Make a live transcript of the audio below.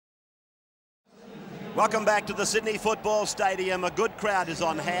Welcome back to the Sydney Football Stadium. A good crowd is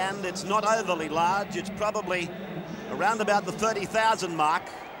on hand. It's not overly large. It's probably around about the 30,000 mark.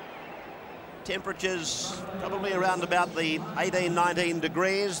 Temperatures probably around about the 18, 19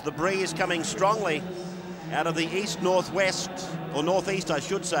 degrees. The breeze coming strongly out of the east-northwest, or northeast I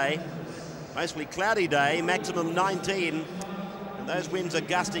should say. Mostly cloudy day, maximum 19. And those winds are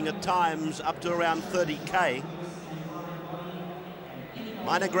gusting at times up to around 30k.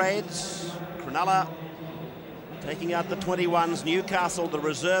 Minor grades, Cronulla taking out the 21s, Newcastle the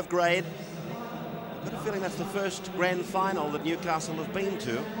reserve grade. I've got a feeling that's the first grand final that Newcastle have been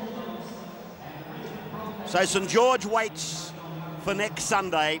to. So St George waits for next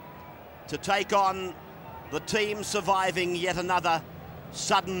Sunday to take on the team surviving yet another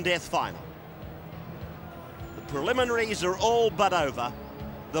sudden death final. The preliminaries are all but over.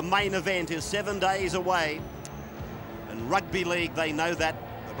 The main event is 7 days away. And rugby league, they know that.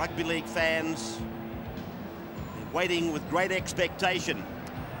 The rugby league fans waiting with great expectation.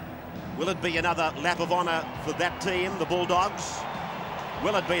 Will it be another lap of honour for that team, the Bulldogs?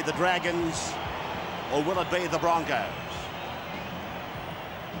 Will it be the Dragons, or will it be the Broncos?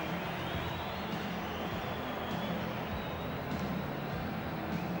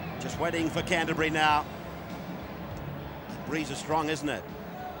 Just waiting for Canterbury now. The breeze is strong, isn't it?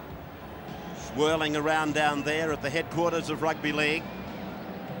 Swirling around down there at the headquarters of rugby league.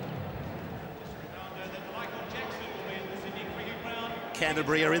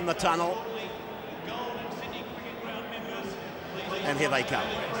 Canterbury are in the tunnel. And here they come.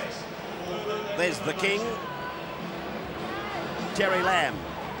 There's the king, Terry Lamb.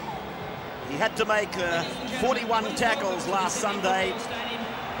 He had to make 41 tackles last Sunday.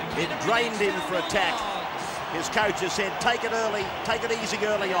 It drained him for attack. His coach has said, take it early, take it easy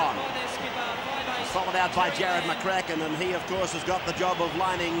early on. Followed out by Jared McCracken, and he, of course, has got the job of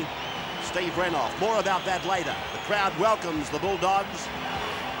lining Steve Renouf. More about that later. The crowd welcomes the Bulldogs.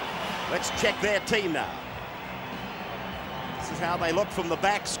 Let's check their team now. This is how they look from the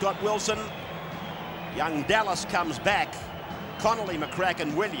back. Scott Wilson. Young Dallas comes back. Connolly,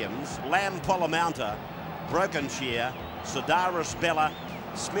 McCracken, Williams, Lamb, Polomounta, Brokenshire, Sidaris, Bella,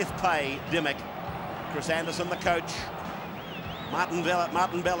 Smith, Pay, Dimmock, Chris Anderson, the coach. Martin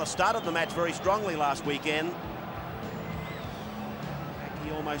Bella started the match very strongly last weekend.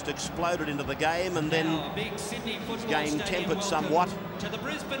 He almost exploded into the game, and then his game tempered somewhat. To the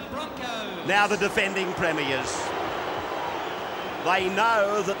Brisbane Broncos. Now the defending premiers. They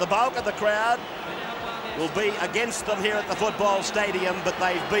know that the bulk of the crowd will be against them here at the football stadium, but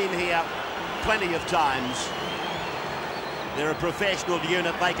they've been here plenty of times. They're a professional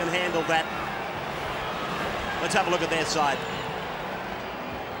unit. They can handle that. Let's have a look at their side.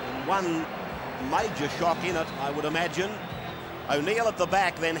 And one major shock in it, I would imagine. O'Neill at the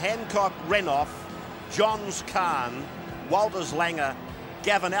back, then Hancock, Renouf, Johns, Khan, Walters, Langer,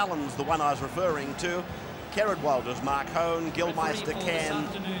 Gavin Allen's the one I was referring to, Kerrod Walters, Mark Hone, Gilmeister, Can,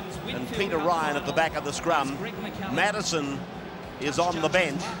 and Peter Ryan at the back of the scrum. Madison is on the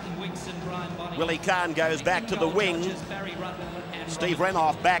bench. Willie Kahn goes back to the wing. Steve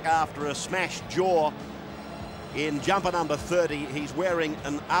Renouf back after a smashed jaw in jumper number 30. He's wearing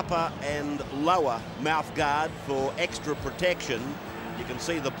an upper and lower mouth guard for extra protection. You can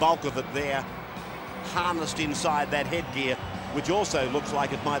see the bulk of it there harnessed inside that headgear, which also looks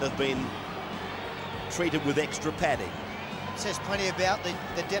like it might have been treated with extra padding. It says plenty about the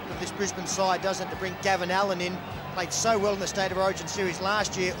depth of this Brisbane side, doesn't it, to bring Gavin Allen in. Played so well in the State of Origin series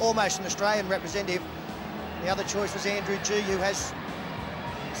last year, almost an Australian representative. The other choice was Andrew G, who has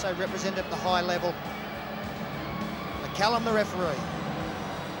also represented at the high level. McCallum, the referee.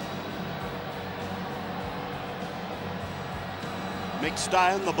 Mick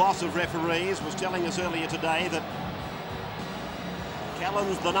Stone, the boss of referees, was telling us earlier today that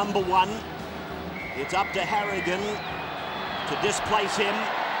Callum's the number one. It's up to Harrigan to displace him.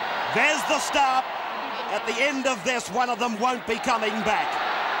 There's the start. At the end of this, one of them won't be coming back.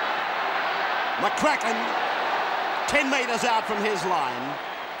 McCracken, 10 metres out from his line.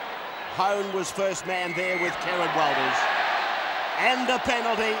 Hone was first man there with Kerrod Walters. And a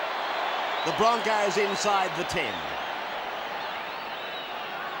penalty. The Broncos inside the 10.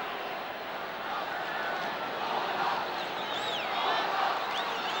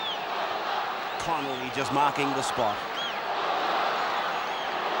 Connolly just marking the spot.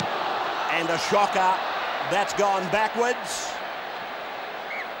 And a shocker. That's gone backwards.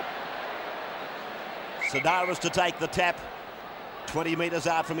 Sidaris to take the tap. 20 metres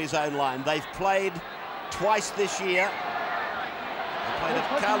out from his own line. They've played twice this year. They played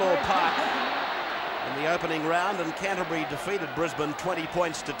at Carlaw Park in the opening round, and Canterbury defeated Brisbane 20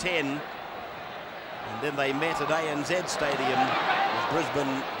 points to 10. And then they met at ANZ Stadium, with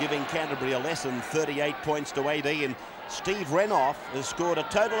Brisbane giving Canterbury a lesson, 38 points to 80. And Steve Renouf has scored a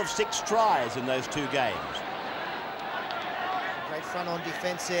total of 6 tries in those 2 games. Great front-on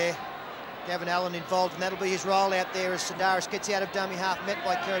defence there. Gavin Allen involved, and that'll be his role out there as Sidaris gets out of dummy half, met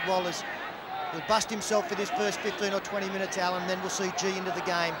by Kerrod Walters. He'll bust himself for this first 15 or 20 minutes, Allen, then we'll see G into the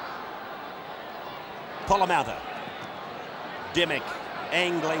game. Polamatta. Dimmick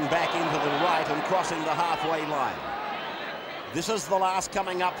angling back into the right and crossing the halfway line. This is the last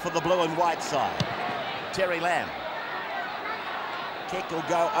coming up for the blue and white side. Terry Lamb. Kick will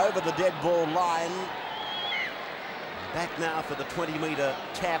go over the dead ball line. Back now for the 20-metre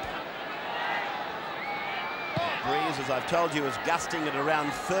tap. Breeze, as I've told you, is gusting at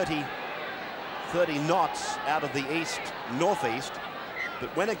around 30 knots out of the east-northeast.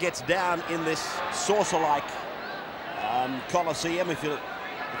 But when it gets down in this saucer-like Coliseum, if you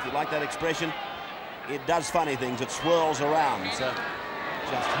like that expression, it does funny things. It swirls around. So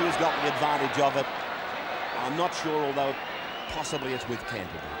just who's got the advantage of it? I'm not sure, although possibly it's with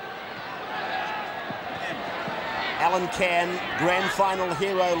Canterbury. Alan Cann, grand final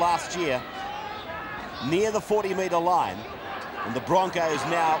hero last year, near the 40-metre line. And the Broncos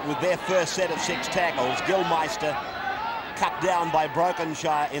now with their first set of 6 tackles. Gilmeister cut down by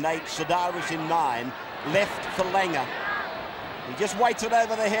Brokenshire in 8, Sidaris in 9, left for Langer. He just waits it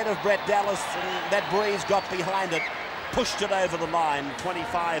over the head of Brett Dallas, and that Breeze got behind it, pushed it over the line,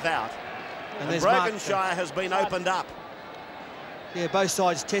 25 out. And Brokenshire has been opened up. Yeah, both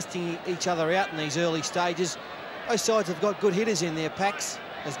sides testing each other out in these early stages. Both sides have got good hitters in their packs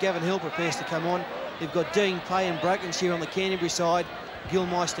as Gavin Hill prepares to come on. They've got Dean Pay and Brokenshire on the Canterbury side,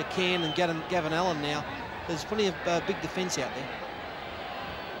 Gilmeister, Cann and Gavin Allen now. There's plenty of big defence out there.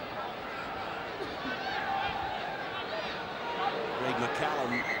 Greg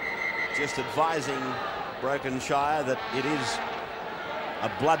McCallum just advising Brokenshire that it is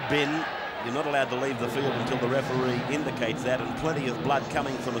a blood bin. You're not allowed to leave the field until the referee indicates that, and plenty of blood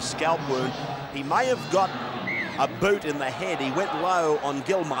coming from a scalp wound. He may have got a boot in the head. He went low on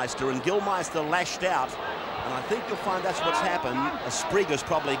Gilmeister, and Gilmeister lashed out. And I think you'll find that's what's happened. A sprig has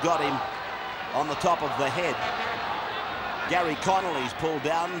probably got him on the top of the head. Gary Connolly's pulled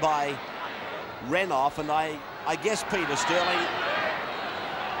down by Renouf, and I guess, Peter Sterling,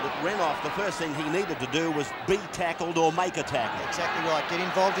 that Renouf, the first thing he needed to do was be tackled or make a tackle. Exactly right. Get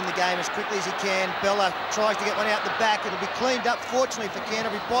involved in the game as quickly as he can. Bella tries to get one out the back. It'll be cleaned up, fortunately, for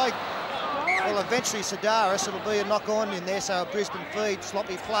Canterbury by, well, eventually Sidaris. It'll be a knock-on in there, so a Brisbane feed,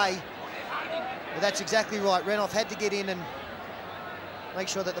 sloppy play. But that's exactly right. Renouf had to get in and make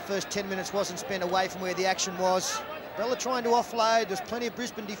sure that the first 10 minutes wasn't spent away from where the action was. Bella trying to offload. There's plenty of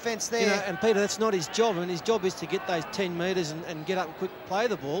Brisbane defence there. You know, and Peter, that's not his job. I mean, his job is to get those 10 metres and get up and quick play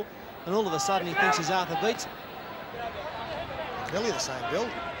the ball. And all of a sudden he thinks he's Arthur Beats. Nearly the same build.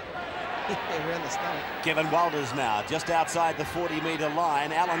 Yeah, around the stomach. Kevin Walters now just outside the 40-metre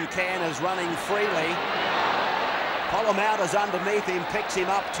line. Alan Cann is running freely. Polamauta's underneath him, picks him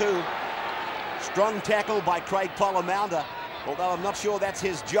up too. Strong tackle by Craig Polamautta, although I'm not sure that's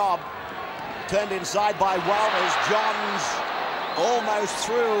his job. Turned inside by Walters. Johns almost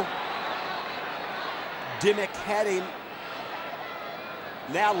through. Dimmick had him.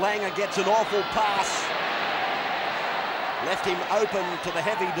 Now Langer gets an awful pass. Left him open to the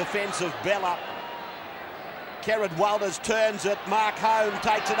heavy defence of Bella. Kerrod Walters turns it. Mark Hone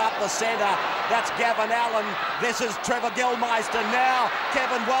takes it up the centre. That's Gavin Allen. This is Trevor Gilmeister. Now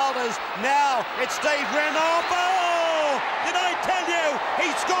Kevin Walters. Now it's Steve Renouf. Oh! Did I tell you?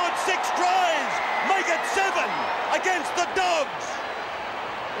 He scored 6 tries. Make it 7 against the Dogs.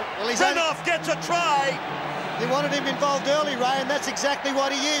 Well, Renouf gets a try. They wanted him involved early, Ray, and that's exactly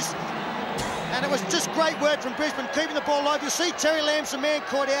what he is. And it was just great work from Brisbane, keeping the ball live. You'll see Terry Lamb's the man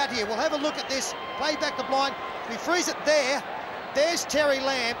caught out here. We'll have a look at this. Play back the blind. He frees it there. There's Terry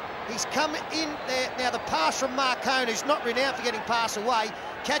Lamb. He's come in there. Now the pass from Mark Hone, who's not renowned for getting pass away,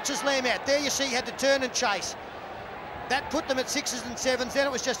 catches Lamb out. There you see he had to turn and chase. That put them at 6s and 7s. Then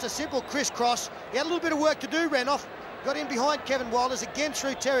it was just a simple crisscross. He had a little bit of work to do, Renouf. Got in behind Kevin Walters, again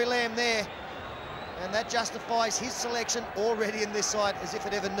through Terry Lamb there. And that justifies his selection already in this side, as if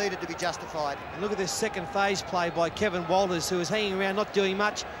it ever needed to be justified. And look at this second phase play by Kevin Walters, who was hanging around not doing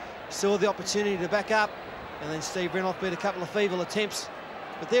much. Saw the opportunity to back up, and then Steve Renouf beat a couple of feeble attempts.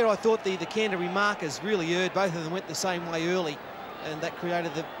 But there I thought the Canterbury markers really erred. Both of them went the same way early, and that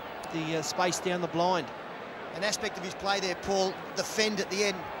created the space down the blind. An aspect of his play there, Paul, the fend at the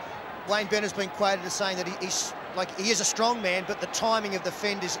end. Wayne Benner's been quoted as saying that he is a strong man, but the timing of the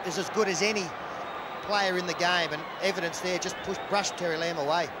fend is as good as any player in the game, and evidence there just brushed Terry Lamb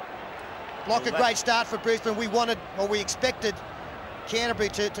away. Block a great start for Brisbane. We wanted, or we expected, Canterbury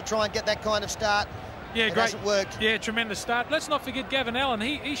to try and get that kind of start. Yeah, it great. hasn't worked. Yeah, tremendous start. Let's not forget Gavin Allen.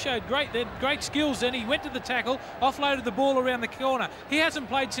 He showed great skills then. He went to the tackle, offloaded the ball around the corner. He hasn't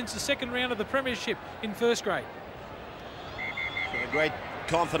played since the second round of the premiership in first grade. A great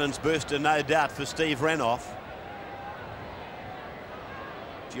confidence booster, no doubt, for Steve Renouf.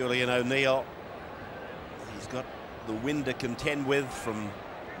 Julian O'Neill, he's got the wind to contend with from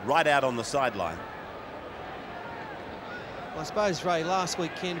right out on the sideline. I suppose, Ray, last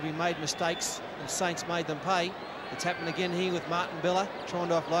week Canterbury made mistakes and Saints made them pay. It's happened again here with Martin Bella trying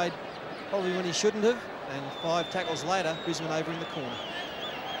to offload probably when he shouldn't have, and 5 tackles later, Brisbane over in the corner.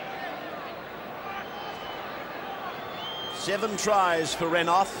 7 tries for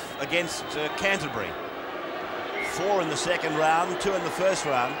Renouf against Canterbury. 4 in the second round, 2 in the first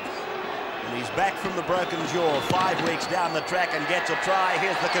round. And he's back from the broken jaw 5 weeks down the track and gets a try.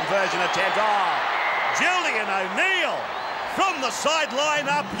 Here's the conversion attempt. Oh, Julian O'Neill from the sideline,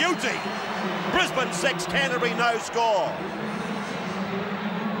 a beauty. Brisbane 6, Canterbury no score.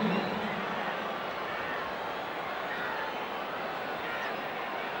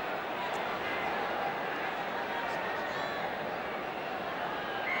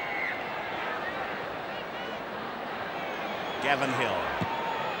 Gavin Hill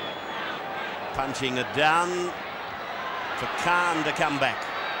punching it down for Khan to come back.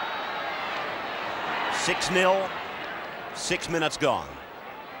 6-0, 6 minutes gone.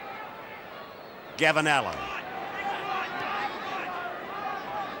 Gavin Allen.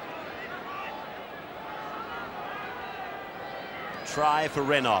 Try for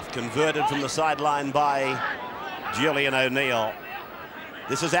Renouf, converted from the sideline by Julian O'Neill.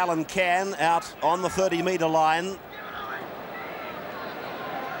 This is Alan Cann out on the 30-metre line.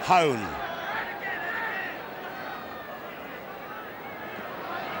 Hone.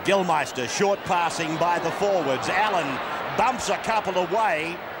 Gilmeister, short passing by the forwards. Allen bumps a couple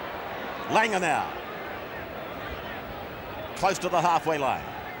away. Langer now. Close to the halfway line.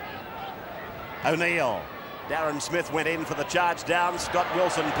 O'Neill. Darren Smith went in for the charge down. Scott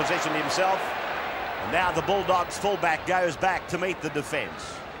Wilson positioned himself. And now the Bulldogs fullback goes back to meet the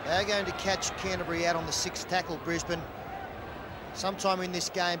defence. They're going to catch Canterbury out on the 6th tackle, Brisbane, sometime in this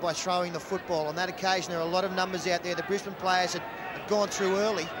game by throwing the football. On that occasion, there are a lot of numbers out there. The Brisbane players had gone through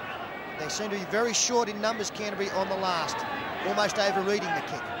early. They seem to be very short in numbers, Canterbury, on the last, almost overreading the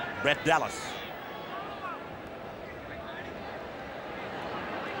kick. Brett Dallas.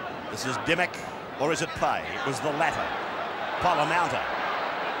 This is Dimmock, or is it Pay? It was the latter. Polomouta.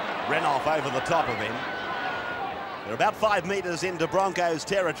 Renouf over the top of him. They're about 5 metres into Broncos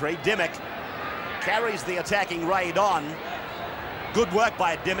territory. Dimmock carries the attacking raid on. Good work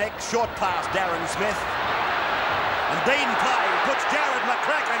by Dimmock. Short pass, Darren Smith. And Dean Pay puts Jared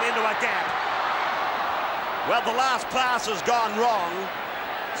McCracken into a gap. Well, the last pass has gone wrong.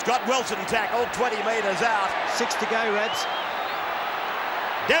 Scott Wilson tackled 20 metres out. 6 to go, Rabs.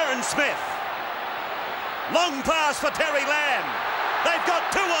 Darren Smith. Long pass for Terry Lamb. They've got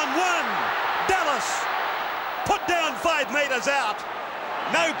 2-on-1. Dallas put down 5 metres out.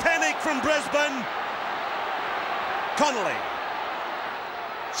 No panic from Brisbane. Connolly.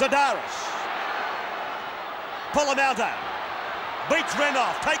 Sedaris. Polomouta beats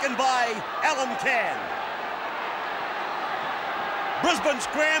Renouf, taken by Alan Cann. Brisbane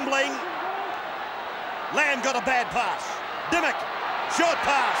scrambling. Lamb got a bad pass. Dimmock, short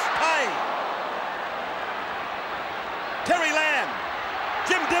pass, Pay. Terry Lamb,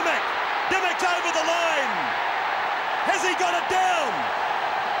 Jim Dimmock. Dimmock's over the line. Has he got it down?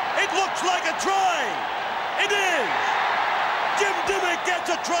 It looks like a try. It is. Jim Dimmock gets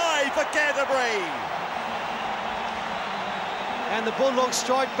a try for Canterbury. And the Bulldogs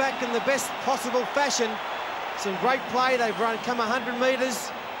strike back in the best possible fashion. Some great play. They've come 100 metres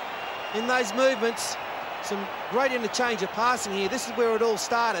in those movements. Some great interchange of passing here. This is where it all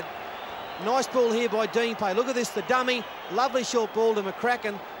started. Nice ball here by Dean Pay. Look at this, the dummy. Lovely short ball to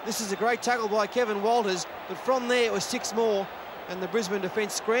McCracken. This is a great tackle by Kevin Walters. But from there, it was 6 more. And the Brisbane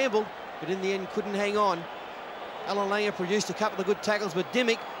defence scrambled, but in the end couldn't hang on. Alan Langer produced a couple of good tackles, but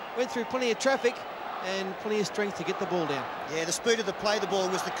Dimmock went through plenty of traffic and plenty of strength to get the ball down. Yeah, the speed of the play the ball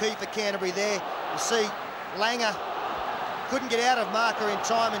was the key for Canterbury there. You see, Langer couldn't get out of marker in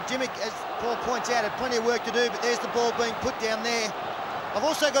time, and Dimmock, as Paul points out, had plenty of work to do, but there's the ball being put down there. I've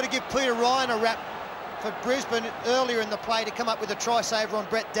also got to give Peter Ryan a rap for Brisbane earlier in the play to come up with a try saver on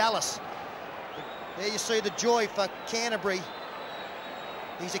Brett Dallas. There you see the joy for Canterbury.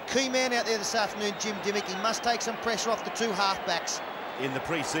 He's a key man out there this afternoon, Jim Dimmock. He must take some pressure off the 2 halfbacks. In the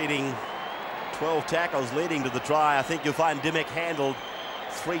preceding 12 tackles leading to the try, I think you'll find Dimmock handled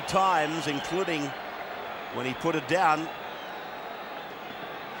 3 times, including when he put it down.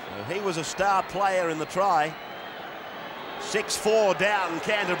 So he was a star player in the try. 6-4 down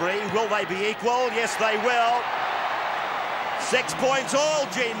Canterbury. Will they be equal? Yes, they will. 6 points all,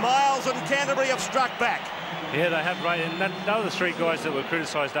 Gene Miles, and Canterbury have struck back. Yeah, they have, right. And they were the 3 guys that were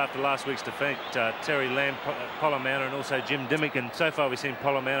criticised after last week's defeat. Terry Lamb, Polamatta, and also Jim Dimmick. And so far we've seen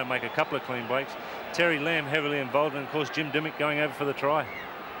Polamatta make a couple of clean breaks. Terry Lamb heavily involved, and of course Jim Dimmick going over for the try.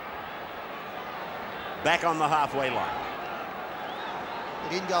 Back on the halfway line.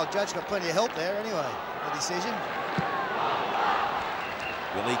 The in-goal judge got plenty of help there anyway, the decision.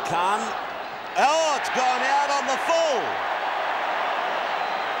 Willie Kahn. Oh, it's gone out on the full.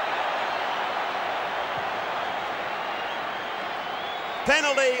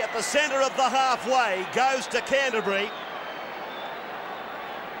 Penalty at the centre of the halfway goes to Canterbury.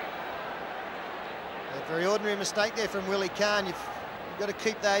 A very ordinary mistake there from Willie Kahn. You've got to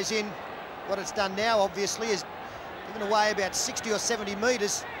keep those in. What it's done now, obviously, is given away about 60 or 70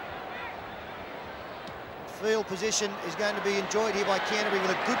 metres. Field position is going to be enjoyed here by Canterbury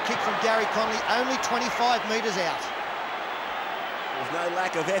with a good kick from Gary Connolly, only 25 metres out. There's no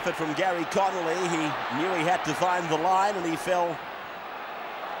lack of effort from Gary Connolly. He knew he had to find the line, and he fell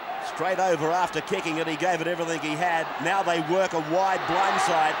straight over after kicking it. He gave it everything he had. Now they work a wide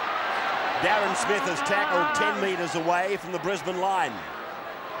blindside. Darren Smith has tackled 10 metres away from the Brisbane line.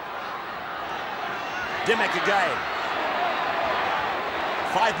 Dimmick again.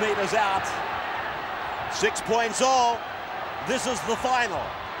 5 metres out. 6 points all. This is the final.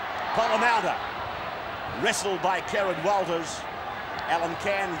 Polamatta wrestled by Kerrod Walters. Alan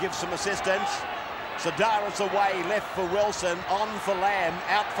Cann gives some assistance. Sadaris away, left for Wilson, on for Lamb,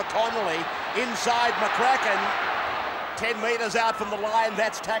 out for Connolly, inside McCracken. 10 metres out from the line,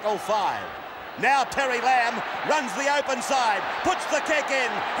 that's tackle 5. Now Terry Lamb runs the open side, puts the kick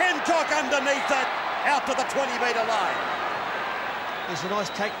in, Hancock underneath it, out to the 20-metre line. There's a nice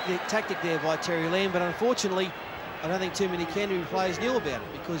tactic there by Terry Lamb, but unfortunately, I don't think too many Canterbury players knew about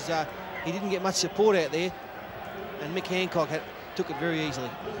it because he didn't get much support out there, and Mick Hancock took it very easily.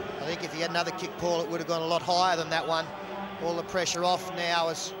 I think if he had another kick, Paul, it would have gone a lot higher than that one. All the pressure off now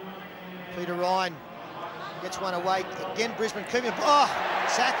as Peter Ryan gets one away. Again, Brisbane Coombs. Oh,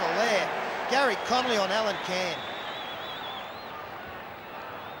 tackle there. Gary Connolly on Alan Cann.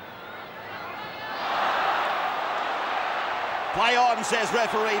 Play on, says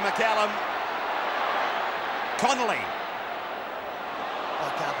referee McCallum. Connolly. I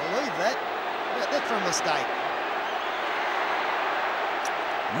can't believe that. That's from a mistake.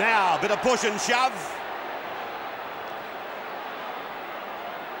 Now, a bit of push and shove.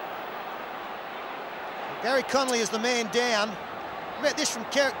 Gary Connolly is the man down. How about this from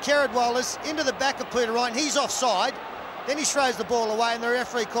Kerrod Walters into the back of Peter Ryan. He's offside. Then he throws the ball away and the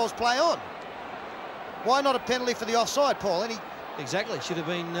referee calls play on. Why not a penalty for the offside, Paul? Exactly. Should have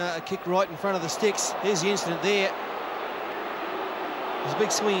been a kick right in front of the sticks. Here's the incident there. There's a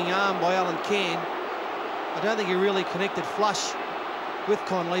big swinging arm by Alan Cann. I don't think he really connected flush with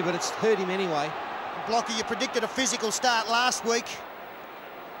Connolly, but it's hurt him anyway. Blocker, you predicted a physical start last week.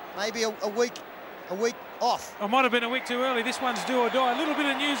 Maybe a week off. It might have been a week too early. This one's do or die. A little bit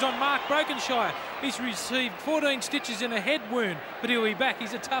of news on Mark Brokenshire. He's received 14 stitches in a head wound, but he'll be back.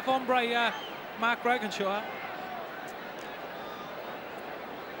 He's a tough hombre, Mark Brokenshire.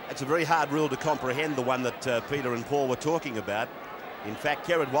 It's a very hard rule to comprehend, the one that Peter and Paul were talking about. In fact,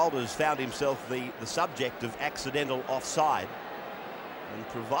 Kerrod Walters found himself the subject of accidental offside. And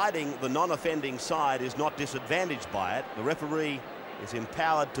providing the non-offending side is not disadvantaged by it, the referee is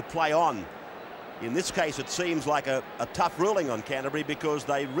empowered to play on. In this case, it seems like a tough ruling on Canterbury because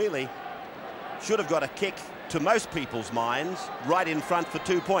they really should have got a kick, to most people's minds, right in front for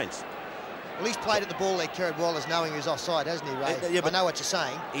 2 points. Well, he's played at the ball there, Kerrod Walters, knowing he was offside, hasn't he, Ray? Yeah, but I know what you're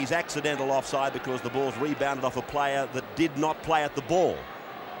saying. He's accidental offside because the ball's rebounded off a player that did not play at the ball.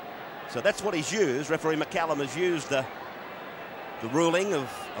 So that's what he's used. Referee McCallum has used the ruling of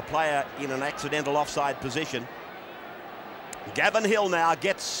a player in an accidental offside position. Gavin Hill now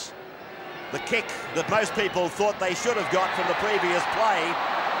gets the kick that most people thought they should have got from the previous play.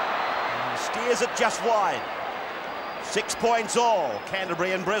 And steers it just wide. 6 points all.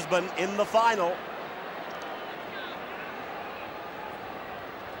 Canterbury and Brisbane in the final.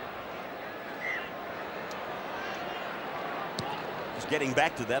 Just getting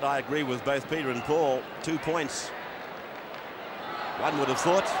back to that, I agree with both Peter and Paul. 2 points, one would have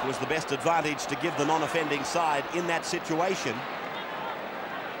thought, was the best advantage to give the non-offending side in that situation.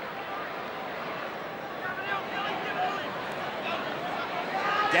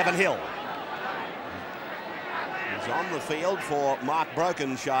 Gavin Hill. He's on the field for Mark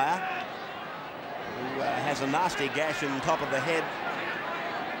Brokenshire, who has a nasty gash in the top of the head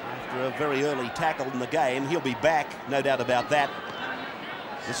after a very early tackle in the game. He'll be back, no doubt about that.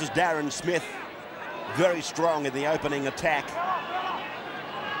 This is Darren Smith, very strong in the opening attack.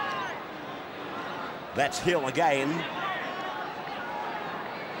 That's Hill again.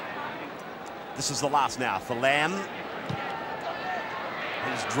 This is the last now for Lamb.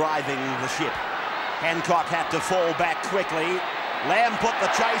 He's driving the ship. Hancock had to fall back quickly. Lamb put the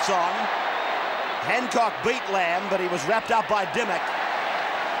chase on. Hancock beat Lamb, but he was wrapped up by Dimmock.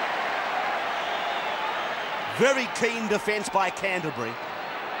 Very keen defence by Canterbury.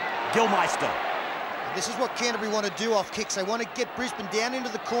 Gilmeister. This is what Canterbury want to do off kicks. They want to get Brisbane down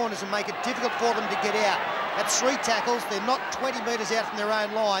into the corners and make it difficult for them to get out. That's 3 tackles. They're not 20 metres out from their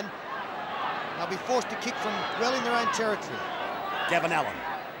own line. They'll be forced to kick from well in their own territory. Gavin Allen.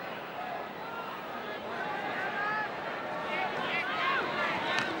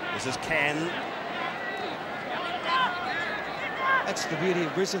 This is Can. That's the beauty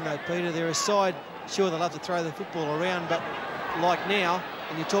of Brisbane, though, Peter. They're a side, sure, they love to throw the football around, but like now,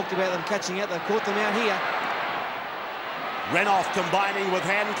 and you talked about them catching out, they've caught them out here. Renoff combining with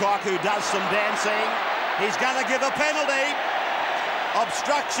Hancock, who does some dancing. He's going to give a penalty.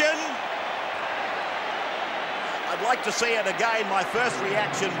 Obstruction. I'd like to see it again. My first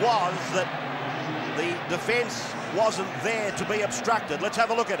reaction was that the defence wasn't there to be obstructed. Let's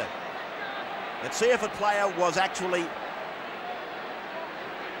have a look at it. Let's see if a player was actually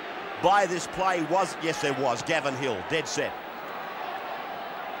by this play. Yes, there was. Gavin Hill, dead set.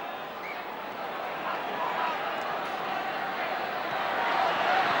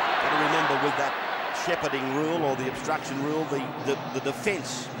 Got to remember, with that shepherding rule or the obstruction rule, the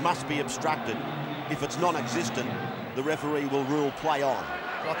defence must be obstructed. If it's non-existent, the referee will rule play on.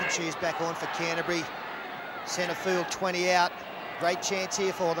 Brockenshire's back on for Canterbury. Centre field 20 out. Great chance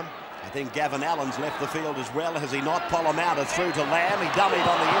here for them. I think Gavin Allen's left the field as well, has he not? Polamatta through to Lamb. He dummied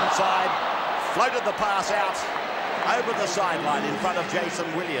on the inside, floated the pass out over the sideline in front of Jason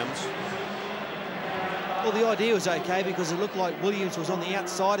Williams. Well, the idea was okay because it looked like Williams was on the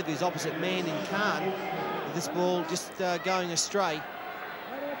outside of his opposite man in Khan. With this ball just going astray.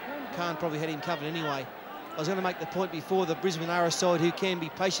 Khan probably had him covered anyway. I was going to make the point before, the Brisbane are a side who can be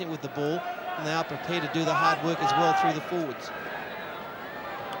patient with the ball, and they are prepared to do the hard work as well through the forwards.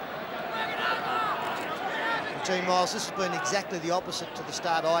 Gee, Miles, this has been exactly the opposite to the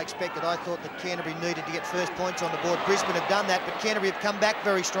start I expected. I thought that Canterbury needed to get first points on the board. Brisbane have done that, but Canterbury have come back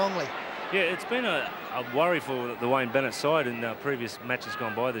very strongly. Yeah, it's been a worry for the Wayne Bennett side in previous matches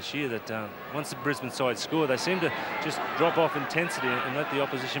gone by this year that once the Brisbane side score, they seem to just drop off intensity and let the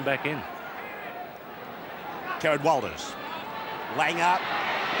opposition back in. Kerrod Walters. Langer.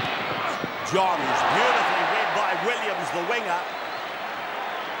 Johns, beautifully read by Williams, the winger.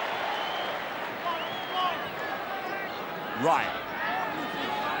 Ryan.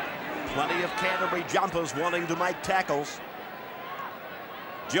 Plenty of Canterbury jumpers wanting to make tackles.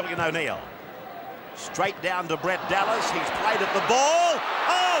 Julian O'Neill. Straight down to Brett Dallas. He's played at the ball.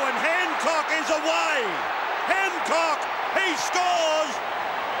 Oh, and Hancock is away. Hancock, he scores.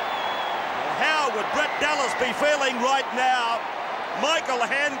 Well, how would Brett Dallas be feeling right now? Michael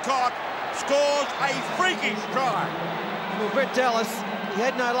Hancock scores a freakish try. Well, Brett Dallas, he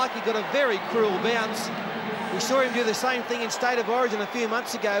had no luck. He got a very cruel bounce. We saw him do the same thing in State of Origin a few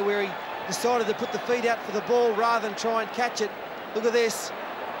months ago where he decided to put the feet out for the ball rather than try and catch it. Look at this.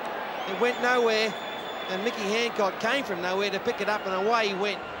 It went nowhere, and Mickey Hancock came from nowhere to pick it up, and away he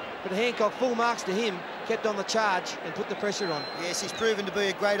went. But Hancock, full marks to him, kept on the charge and put the pressure on. Yes, he's proven to be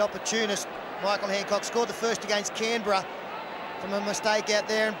a great opportunist. Michael Hancock scored the first against Canberra from a mistake out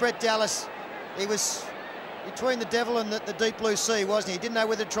there, and Brett Dallas, he was between the devil and the deep blue sea, wasn't he? He didn't know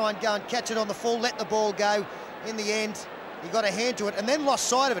whether to try and go and catch it on the full, let the ball go. In the end, he got a hand to it and then lost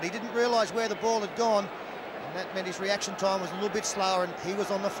sight of it. He didn't realise where the ball had gone, and that meant his reaction time was a little bit slower, and he was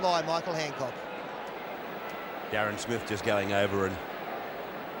on the fly, Michael Hancock. Darren Smith just going over and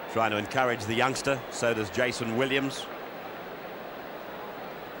trying to encourage the youngster. So does Jason Williams.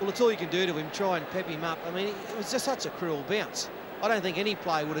 Well, it's all you can do to him, try and pep him up. I mean, it was just such a cruel bounce. I don't think any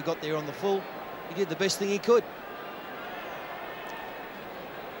player would have got there on the full. He did the best thing he could.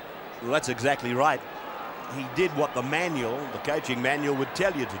 Well, that's exactly right. He did what the manual, the coaching manual, would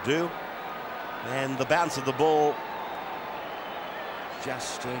tell you to do. And the bounce of the ball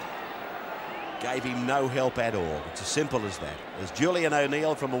just gave him no help at all. It's as simple as that. As Julian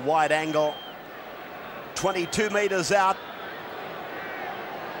O'Neill from a wide angle, 22 metres out.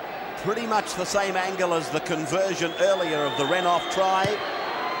 Pretty much the same angle as the conversion earlier of the Renoff try.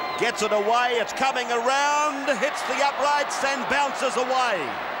 Gets it away, it's coming around, hits the uprights and bounces away.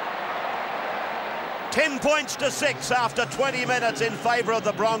 10 points to 6 after 20 minutes in favour of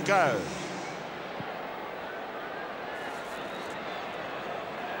the Broncos.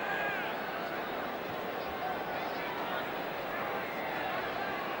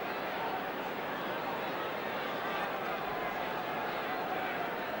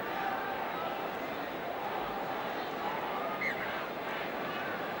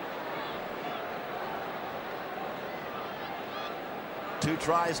 Two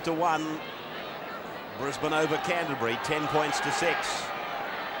tries to 1. Brisbane over Canterbury, 10 points to 6.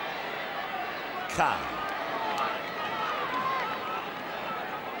 Khan.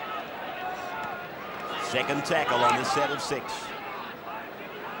 Second tackle on this set of 6.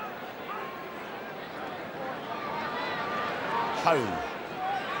 Home.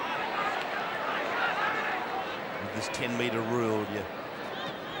 With this 10-metre rule, you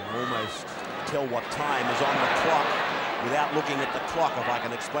can almost tell what time is on the clock without looking at the clock, if I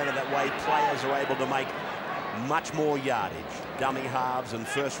can explain it that way. Players are able to make much more yardage. Dummy halves and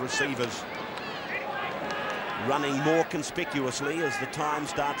first receivers running more conspicuously as the time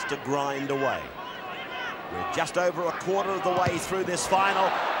starts to grind away. We're just over a quarter of the way through this final.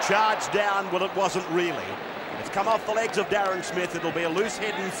 Charge down, well, it wasn't really. It's come off the legs of Darren Smith. It'll be a loose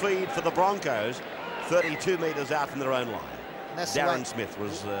head and feed for the Broncos, 32 metres out from their own line. Darren Smith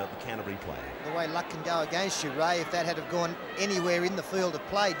was the Canterbury player. The way luck can go against you, Ray, if that had have gone anywhere in the field of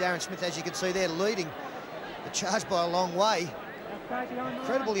play. Darren Smith, as you can see there, leading the charge by a long way.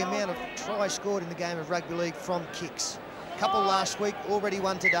 Incredible the amount of tries scored in the game of rugby league from kicks. A couple last week, already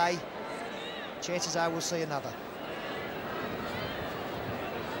one today. Chances are we'll see another.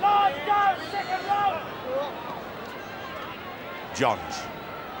 Johns.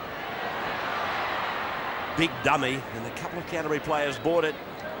 Big dummy, and a couple of Canterbury players bought it.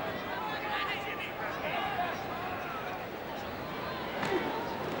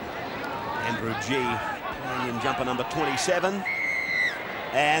 Andrew G playing in jumper number 27.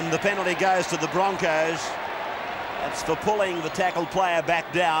 And the penalty goes to the Broncos. That's for pulling the tackled player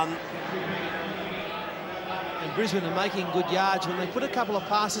back down. And Brisbane are making good yards when they put a couple of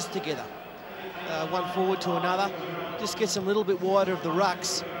passes together. One forward to another. Just gets them a little bit wider of the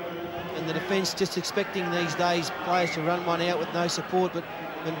rucks. And the defence just expecting these days players to run one out with no support, but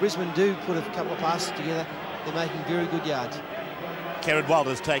when Brisbane do put a couple of passes together, they're making very good yards. Kerrod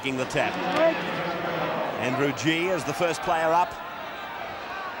Walters taking the tap. Andrew G is the first player up.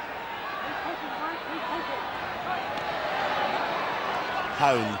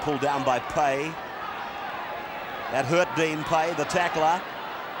 Hone pulled down by Pay. That hurt Dean Pay, the tackler.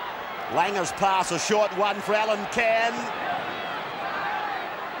 Langer's pass, a short one for Alan Cann.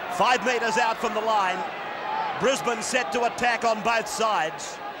 5 metres out from the line. Brisbane set to attack on both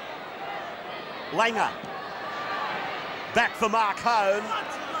sides. Langer. Back for Mark Hone.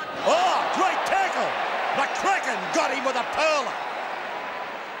 Oh, great tackle. McCracken got him with a pearler.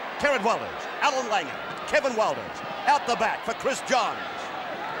 Kerrod Walters, Alan Langer, Kevin Walters. Out the back for Chris Johns.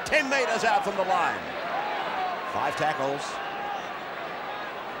 10 metres out from the line. 5 tackles.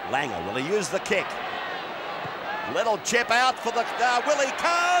 Langer, will he use the kick? Little chip out for the Willie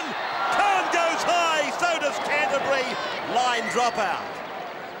Khan. Khan goes high, so does Canterbury. Line dropout.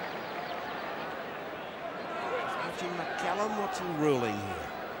 Archie McCallum, what's he ruling here?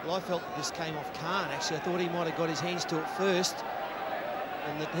 Well, I felt that this came off Khan, actually. I thought he might have got his hands to it first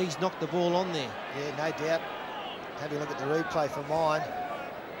and that he's knocked the ball on there. Yeah, no doubt. Have a look at the replay for mine.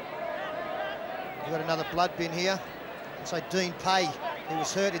 You've got another blood bin here. So Dean Pay, who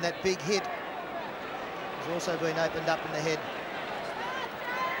was hurt in that big hit, has also been opened up in the head.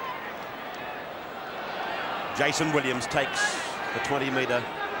 Jason Williams takes the 20-metre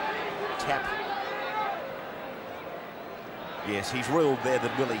tap. Yes, he's ruled there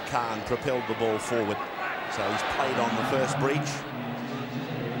that Willie Khan propelled the ball forward, so he's played on the first breach.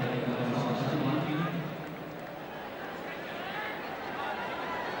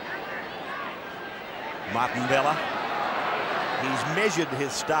 Martin Bella, he's measured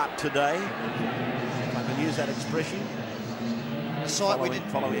his start today, if I can use that expression.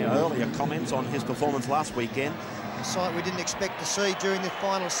 Following earlier comments on his performance last weekend. A sight we didn't expect to see during the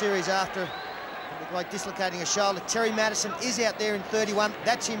final series after like dislocating a shoulder. Terry Madison is out there in 31.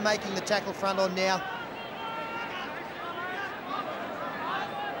 That's him making the tackle front on now.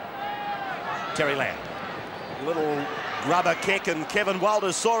 Terry Lamb. Little grubber kick, and Kevin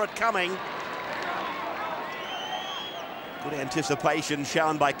Walters saw it coming. Good anticipation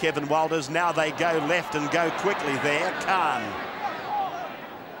shown by Kevin Walters. Now they go left and go quickly there. Khan.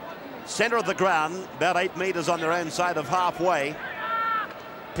 Centre of the ground, about 8 metres on their own side of halfway.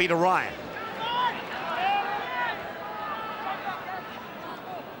 Peter Ryan.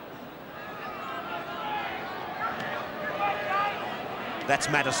 That's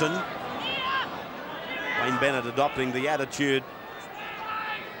Madison. Wayne Bennett adopting the attitude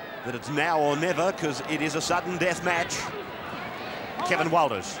that it's now or never, because it is a sudden death match. Kevin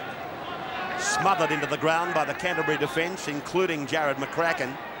Walters smothered into the ground by the Canterbury defence, including Jared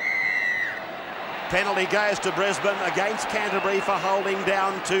McCracken. Penalty goes to Brisbane against Canterbury for holding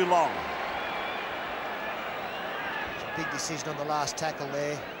down too long. Big decision on the last tackle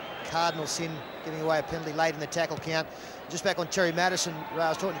there. Cardinal sin, giving away a penalty late in the tackle count. Just back on Terry Madison, I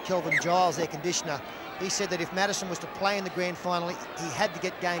was talking to Kelvin Giles, their conditioner. He said that if Madison was to play in the grand final, he had to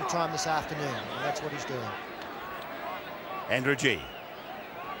get game time this afternoon, and that's what he's doing. Andrew G.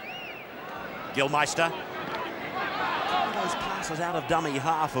 Gilmeister. Those passes out of dummy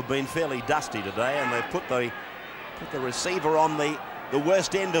half have been fairly dusty today, and they've put the receiver on the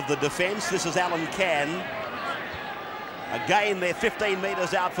worst end of the defence. This is Alan Cann. Again, they're 15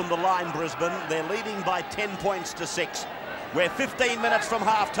 metres out from the line, Brisbane. They're leading by 10 points to 6. We're 15 minutes from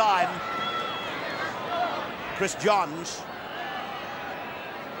half-time. Chris Johns.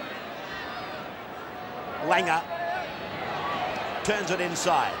 Langer turns it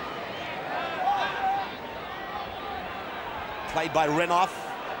inside. Played by Renoff.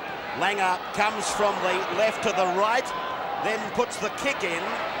 Langer comes from the left to the right, then puts the kick in.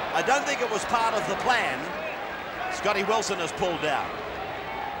 I don't think it was part of the plan. Scotty Wilson has pulled down.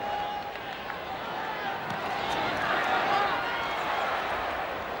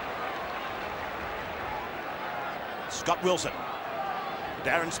 Scott Wilson.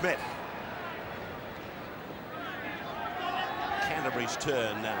 Darren Smith. Canterbury's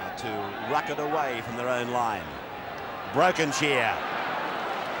turn now to ruck it away from their own line. Brokenshire.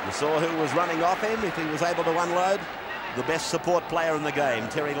 You saw who was running off him if he was able to unload. The best support player in the game,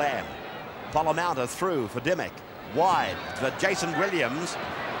 Terry Lamb. Polomouta through for Dimmick. Wide for Jason Williams.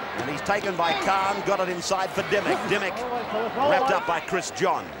 And he's taken by Khan, got it inside for Dimmick. Dimmick wrapped up by Chris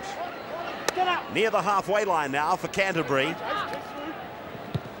Johns. Near the halfway line now for Canterbury.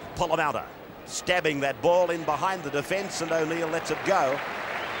 Polomouta stabbing that ball in behind the defence, and O'Neill lets it go.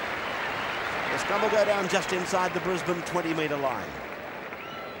 The scrum will go down just inside the Brisbane 20-metre line.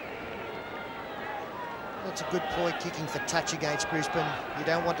 That's a good ploy, kicking for touch against Brisbane. You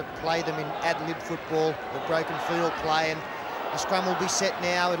don't want to play them in ad-lib football, the broken field play, and the scrum will be set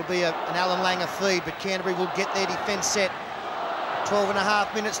now. It'll be an Alan Langer feed, but Canterbury will get their defence set.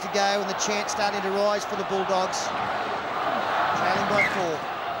 12.5 minutes to go, and the chance starting to rise for the Bulldogs. Trailing by 4.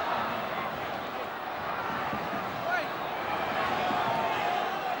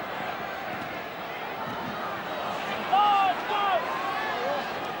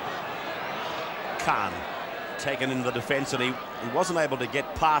 Khan taken in the defence, and he wasn't able to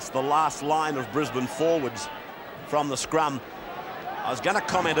get past the last line of Brisbane forwards from the scrum. I was going to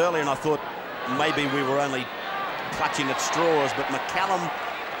comment earlier, and I thought maybe we were only clutching at straws, but McCallum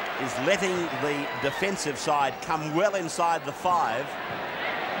is letting the defensive side come well inside the 5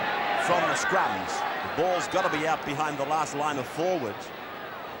 from the scrums. The ball's got to be out behind the last line of forwards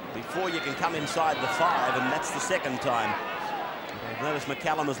before you can come inside the 5, and that's the second time. Notice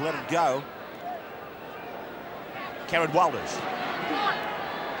McCallum has let it go. Kerrod Walters,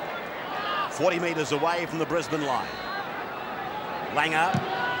 40 metres away from the Brisbane line. Langer.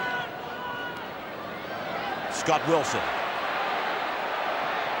 Scott Wilson.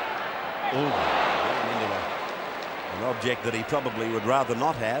 Into an object that he probably would rather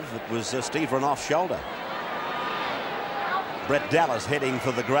not have. It was Steve Renoff's shoulder. Brett Dallas heading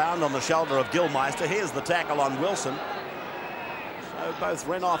for the ground on the shoulder of Gilmeister. Here's the tackle on Wilson. So both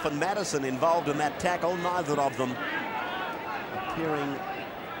Renoff and Madison involved in that tackle, neither of them appearing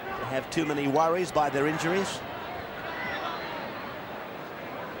to have too many worries by their injuries.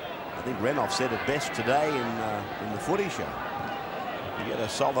 I think Renoff said it best today in the footy show. You get a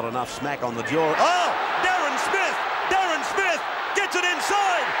solid enough smack on the jaw. Oh, Darren Smith! Darren Smith gets it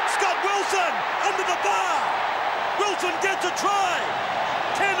inside. Scott Wilson under the bar. Wilson gets a try.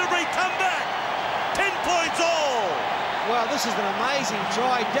 Canterbury come back. 10 points all. Well, this is an amazing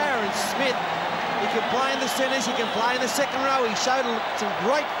try. Darren Smith, he can play in the centres, he can play in the second row. He showed some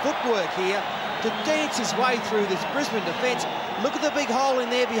great footwork here to dance his way through this Brisbane defence. Look at the big hole in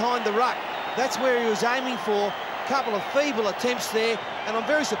there behind the ruck. That's where he was aiming for. A couple of feeble attempts there, and I'm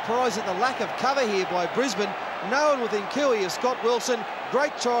very surprised at the lack of cover here by Brisbane. No one within cooey of Scott Wilson.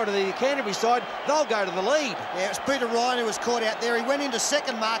 Great try to the Canterbury side. They'll go to the lead. Yeah, it was Peter Ryan who was caught out there. He went into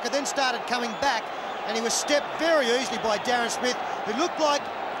second marker, then started coming back, and he was stepped very easily by Darren Smith, who looked like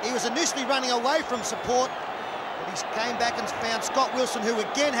he was initially running away from support, But he came back and found Scott Wilson, who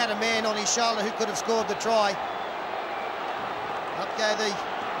again had a man on his shoulder who could have scored the try. Up go the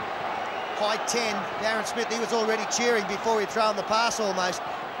high 10. Darren Smith, he was already cheering before he'd thrown the pass almost.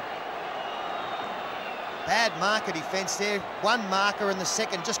 Bad marker defence there. One marker and the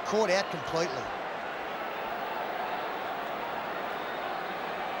second just caught out completely.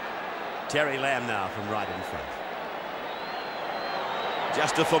 Terry Lamb now from right in front.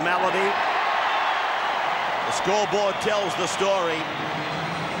 Just a formality. The scoreboard tells the story.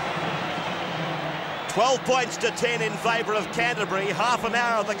 12 points to 10 in favour of Canterbury. Half an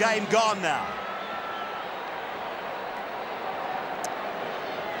hour of the game gone now.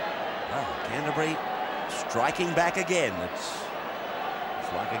 Well, Canterbury striking back again. It's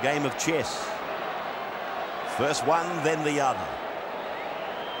like a game of chess. First one, then the other.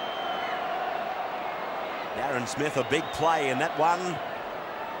 Darren Smith, a big play in that one.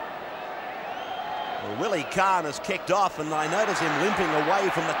 Well, Willie Kahn has kicked off, and I notice him limping away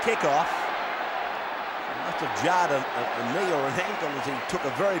from the kickoff. He must have jarred a knee or an ankle as he took a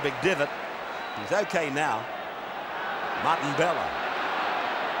very big divot. He's okay now. Martin Bella.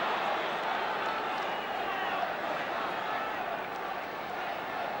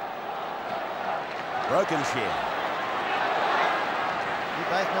 Broken share. You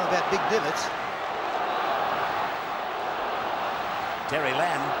both know about big divots. Terry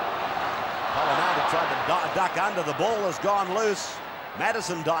Lamb. Polonara tried to duck under. The ball has gone loose.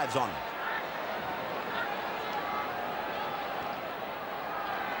 Madison dives on it.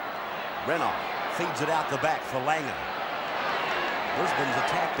 Renoff feeds it out the back for Langer. Brisbane's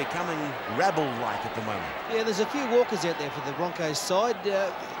attack becoming rabble-like at the moment. Yeah, there's a few walkers out there for the Broncos side.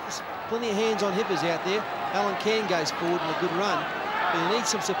 There's plenty of hands on hippers out there. Alan Can goes forward in a good run. But he needs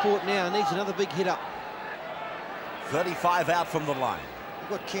some support now. He needs another big hit up. 35 out from the line.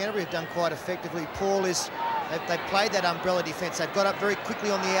 What Canterbury have done quite effectively, Paul, is they've played that umbrella defence. They've got up very quickly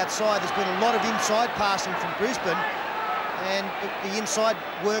on the outside. There's been a lot of inside passing from Brisbane, and the inside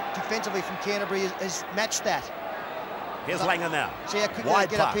work defensively from Canterbury has matched that. Here's Langer now. See how quickly Wide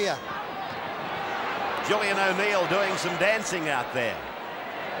they get pass. up here. Julian O'Neill doing some dancing out there.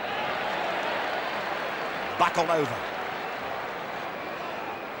 Buckle over.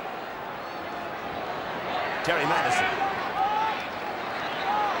 Terry Madison.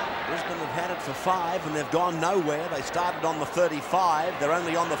 Brisbane have had it for 5 and they've gone nowhere. They started on the 35. They're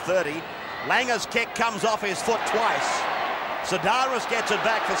only on the 30. Langer's kick comes off his foot twice. Sedaris gets it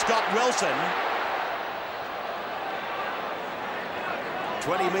back for Scott Wilson.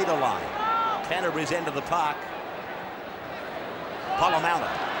 20-metre line. Canterbury's end of the park. Polonara.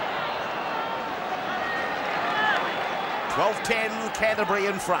 12-10, Canterbury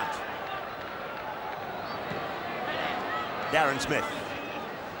in front. Darren Smith.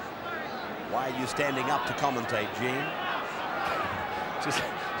 Why are you standing up to commentate, Gene?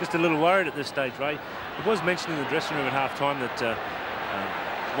 Just a little worried at this stage, Ray. It was mentioned in the dressing room at half-time that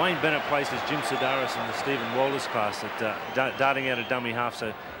Wayne Bennett places Jim Sedaris in the Stephen Walters class at darting out a dummy half,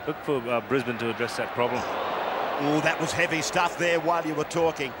 so look for Brisbane to address that problem. Oh, that was heavy stuff there while you were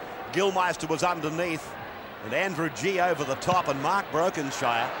talking. Gilmeister was underneath, and Andrew G over the top, and Mark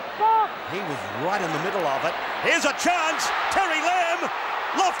Brokenshire, he was right in the middle of it. Here's a chance, Terry Lamb,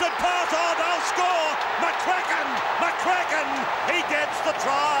 lofted pass, oh, they'll score, McCracken, he gets the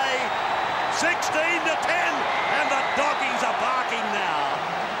try, 16-10, and the doggies are barking now.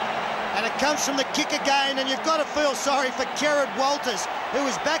 And it comes from the kick again, and you've got to feel sorry for Kerrod Walters, who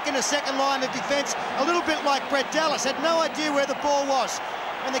was back in the second line of defence, a little bit like Brett Dallas, had no idea where the ball was.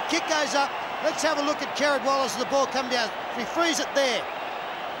 And the kick goes up. Let's have a look at Kerrod Walters as the ball comes down. He frees it there.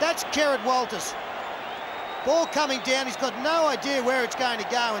 That's Kerrod Walters. Ball coming down, he's got no idea where it's going to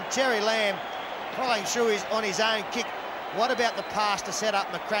go, and Terry Lamb following through on his own kick. What about the pass to set up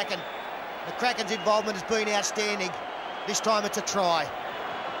McCracken? McCracken's involvement has been outstanding. This time it's a try.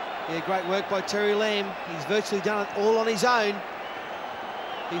 Yeah, great work by Terry Lamb. He's virtually done it all on his own.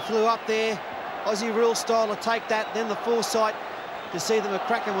 He flew up there, Aussie rule style to take that, then the foresight to see that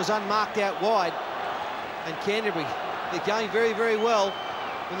McCracken was unmarked out wide. And Canterbury, they're going very, very well.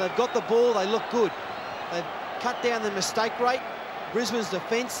 When they've got the ball, they look good. They've cut down the mistake rate. Brisbane's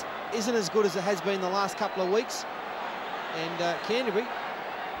defence isn't as good as it has been the last couple of weeks. And Canterbury,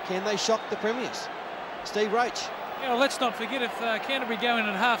 can they shock the premiers? Steve Roach. Yeah, well, let's not forget, if Canterbury go in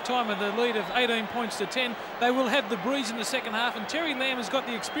at half-time with a lead of 18 points to 10, they will have the breeze in the second half, and Terry Lamb has got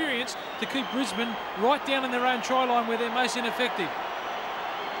the experience to keep Brisbane right down in their own try line where they're most ineffective.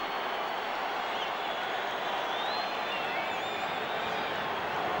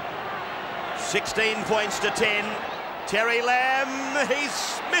 $16 points to 10. Terry Lamb,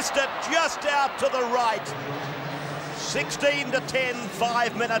 he's missed it just out to the right. 16-10,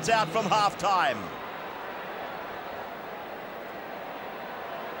 5 minutes out from half-time.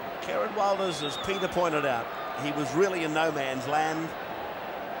 Kerrod Walters, as Peter pointed out, he was really in no man's land.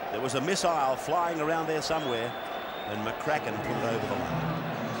 There was a missile flying around there somewhere, and McCracken put it over the line.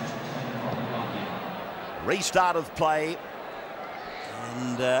 Restart of play,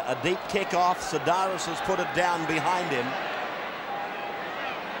 and a deep kick-off. Sedaris has put it down behind him.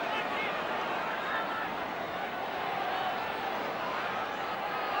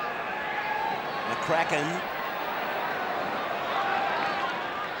 McCracken.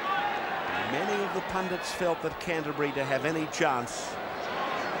 Many of the pundits felt that Canterbury, to have any chance,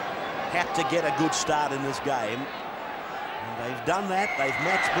 had to get a good start in this game. And they've done that. They've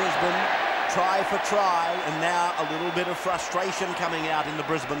matched Brisbane try for try, and now a little bit of frustration coming out in the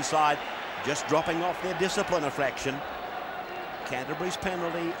Brisbane side, just dropping off their discipline a fraction. Canterbury's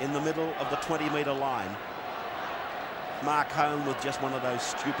penalty in the middle of the 20-metre line. Mark home with just one of those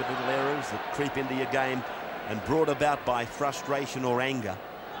stupid little errors that creep into your game and brought about by frustration or anger.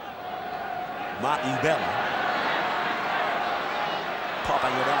 Martin Bella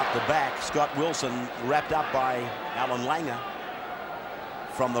popping it out the back. Scott Wilson wrapped up by Alan Langer.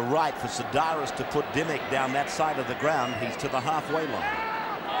 From the right for Sedaris to put Dimmick down that side of the ground. He's to the halfway line.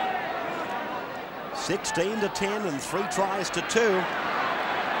 16-10 and 3 tries to 2. A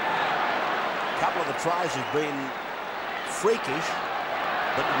couple of the tries have been freakish,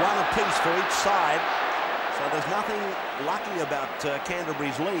 but one apiece for each side. So there's nothing lucky about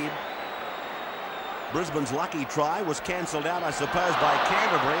Canterbury's lead. Brisbane's lucky try was cancelled out, I suppose, by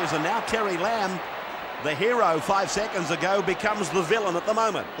Canterbury's, and now Terry Lamb, the hero 5 seconds ago, becomes the villain at the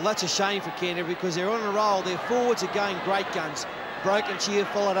moment. Well, that's a shame for Canterbury because they're on a roll. Their forwards are going great guns. Brokenshire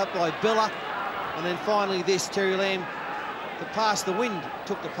followed up by Bella, and then finally this, Terry Lamb, the pass, the wind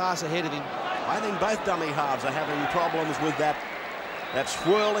took the pass ahead of him. I think both dummy halves are having problems with that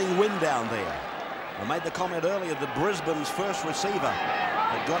swirling wind down there. I made the comment earlier that Brisbane's first receiver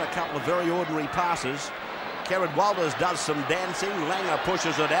had got a couple of very ordinary passes. Kerrod Walters does some dancing. Langer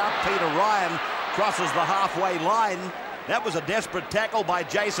pushes it out. Peter Ryan crosses the halfway line. That was a desperate tackle by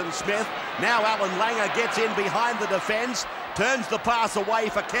Jason Smith. Now Alan Langer gets in behind the defence, turns the pass away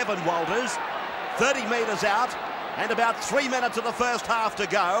for Kevin Walters. 30 metres out, and about 3 minutes of the first half to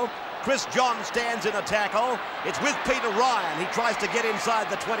go. Chris John stands in a tackle. It's with Peter Ryan. He tries to get inside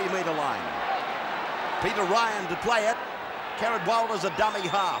the 20-metre line. Peter Ryan to play it. Kerrod Walters a dummy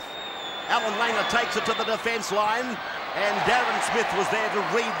half. Alan Langer takes it to the defence line, and Darren Smith was there to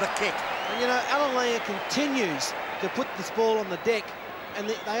read the kick. And you know, Alan Langer continues to put this ball on the deck, and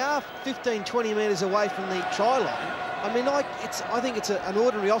they are 15-20 metres away from the try line. I mean, I think it's an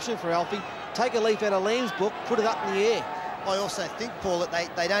ordinary option for Alfie. Take a leaf out of Lamb's book, put it up in the air. I also think, Paul, that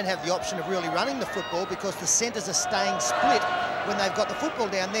they don't have the option of really running the football because the centres are staying split when they've got the football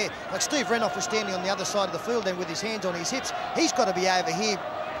down there. Like Steve Renouf was standing on the other side of the field then with his hands on his hips. He's got to be over here,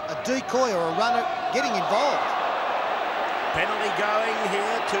 a decoy or a runner, getting involved. Penalty going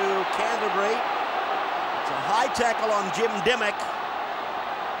here to Canterbury. It's a high tackle on Jim Dimmick.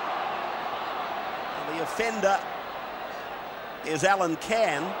 And the offender is Alan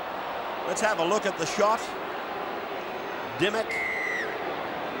Cann. Let's have a look at the shot. Dimmick,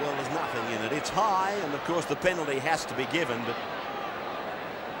 well, there's nothing in it. It's high, and of course the penalty has to be given, but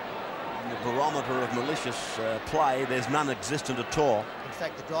in the barometer of malicious play, there's none existent at all. In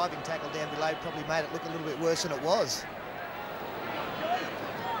fact, the driving tackle down below probably made it look a little bit worse than it was.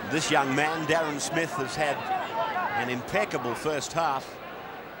 This young man, Darren Smith, has had an impeccable first half.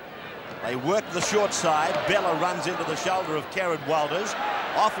 They work the short side. Bella runs into the shoulder of Kerrod Walters.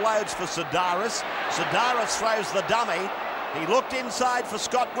 Offloads for Sedaris. Sedaris throws the dummy. He looked inside for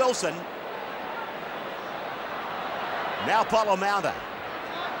Scott Wilson. Now Polamaunda.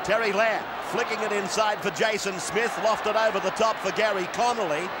 Terry Lamb flicking it inside for Jason Smith. Lofted over the top for Gary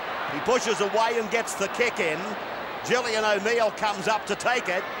Connolly. He pushes away and gets the kick in. Gillian O'Neill comes up to take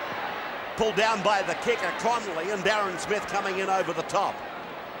it. Pulled down by the kicker Connolly, and Darren Smith coming in over the top.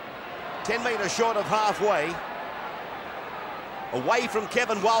 10 metres short of halfway. Away from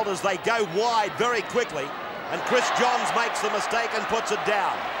Kevin Walters, they go wide very quickly, and Chris Johns makes the mistake and puts it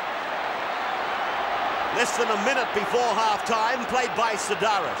down. Less than a minute before half-time, played by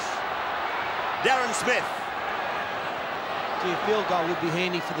Sedaris. Darren Smith. A field goal would be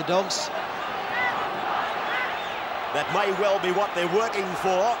handy for the Dogs. That may well be what they're working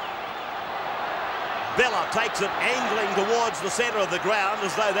for. Bella takes it angling towards the centre of the ground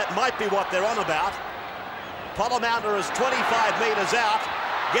as though that might be what they're on about. Polamaunda is 25 metres out,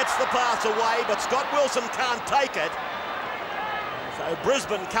 gets the pass away, but Scott Wilson can't take it. So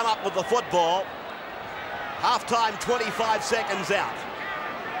Brisbane come up with the football. Half-time, 25 seconds out.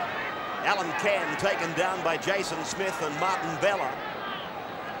 Alan Cann taken down by Jason Smith and Martin Bella.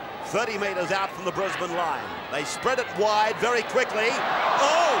 30 metres out from the Brisbane line. They spread it wide very quickly.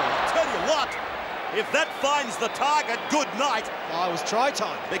 Oh, tell you what, if that finds the target, good night. Oh, it was try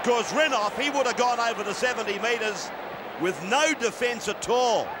time. Because Renouf, he would have gone over the 70 metres with no defence at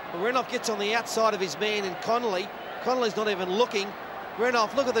all. Well, Renouf gets on the outside of his man, and Connolly's not even looking.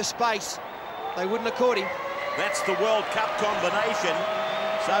 Renouf, look at the space. They wouldn't have caught him. That's the World Cup combination.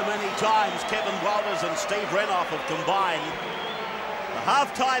 So many times Kevin Walters and Steve Renouf have combined. The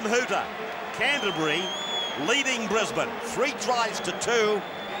half-time hooter, Canterbury leading Brisbane, 3 tries to 2.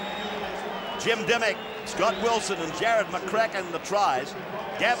 Jim Dimmock, Scott Wilson and Jared McCracken the tries.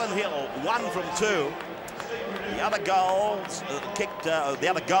 Gavin Hill, 1 from 2. The other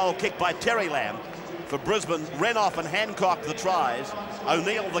goal kicked by Terry Lamb for Brisbane. Renouf and Hancock the tries.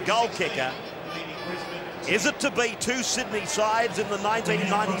 O'Neill the goal kicker. Is it to be 2 Sydney sides in the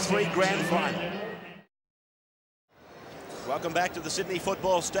 1993 Grand Final? Welcome back to the Sydney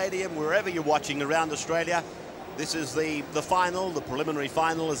Football Stadium, wherever you're watching around Australia. This is the final, the preliminary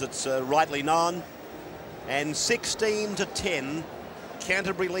final as it's rightly known. And 16-10,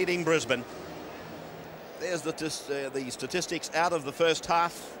 Canterbury leading Brisbane. There's the statistics out of the first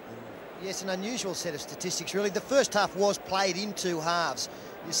half. Yes, an unusual set of statistics, really. The first half was played in 2 halves.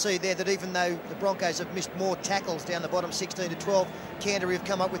 You see there that even though the Broncos have missed more tackles down the bottom, 16-12, Canterbury have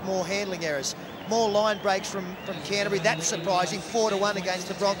come up with more handling errors. More line breaks from Canterbury. That's surprising, 4-1 against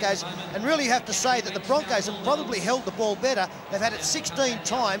the Broncos. And really you have to say that the Broncos have probably held the ball better. They've had it 16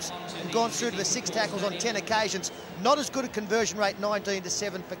 times and gone through to the 6 tackles on 10 occasions. Not as good a conversion rate,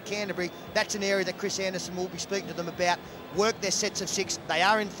 19-7 for Canterbury. That's an area that Chris Anderson will be speaking to them about. Work their sets of 6. They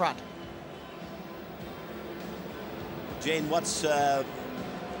are in front. Jen, what's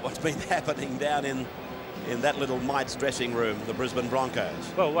been happening down in that little mite's dressing room, the Brisbane Broncos?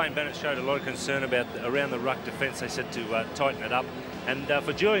 Well, Wayne Bennett showed a lot of concern about around the ruck defence. They said to tighten it up. And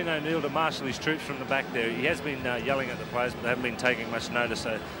for Julian O'Neill to marshal his troops from the back there, he has been yelling at the players, but they haven't been taking much notice.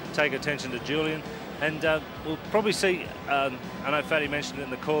 So take attention to Julian. And we'll probably see, I know Fatty mentioned it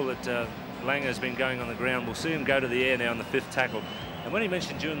in the call that Langer has been going on the ground. We'll see him go to the air now on the 5th tackle. And when he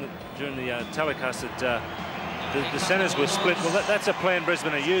mentioned during the telecast that the centres were split, well, that's a plan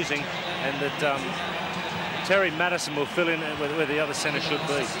Brisbane are using, and that Terry Madison will fill in where the other centre should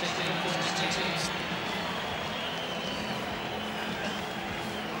be.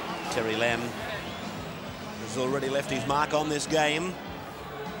 Terry Lamb has already left his mark on this game.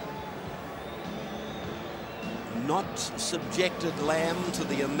 Not subjected Lamb to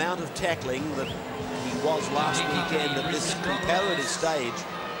the amount of tackling that he was last weekend at this comparative stage.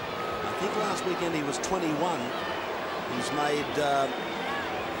 I think last weekend he was 21. He's made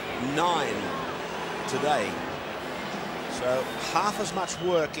 9 today. So half as much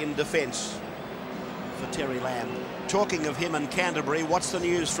work in defence for Terry Lamb. Talking of him and Canterbury, what's the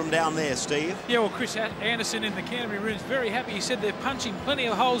news from down there, Steve? Yeah, well, Chris Anderson in the Canterbury room is very happy. He said they're punching plenty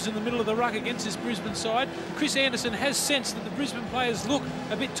of holes in the middle of the ruck against this Brisbane side. Chris Anderson has sensed that the Brisbane players look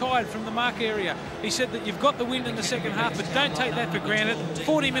a bit tired from the mark area. He said that you've got the win in the second half, but don't take that for granted.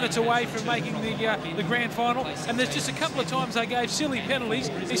 40 minutes away from making the grand final, and there's just a couple of times they gave silly penalties.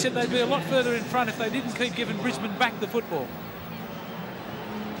 He said they'd be a lot further in front if they didn't keep giving Brisbane back the football.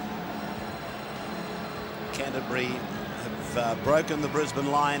 Canterbury have broken the Brisbane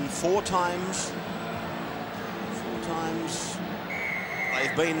line 4 times. 4 times.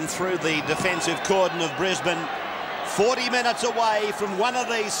 They've been through the defensive cordon of Brisbane. 40 minutes away from one of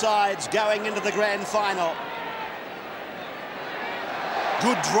these sides going into the grand final.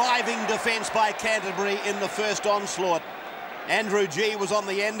 Good driving defence by Canterbury in the first onslaught. Andrew G was on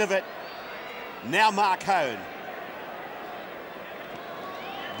the end of it. Now Mark Hone.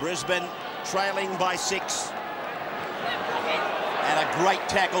 Brisbane trailing by 6. And a great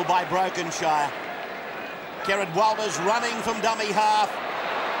tackle by Brokenshire. Kerrod Walters running from dummy half.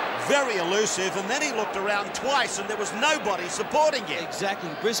 Very elusive, and then he looked around twice and there was nobody supporting him.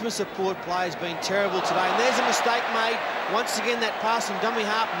 Exactly. Brisbane support play has been terrible today, and there's a mistake made. Once again, that pass from dummy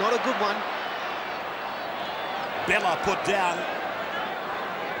half, not a good one. Bella put down.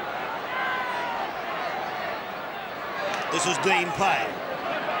 This is Dean Pay.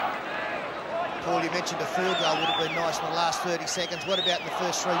 Paul, you mentioned a field goal would have been nice in the last 30 seconds. What about the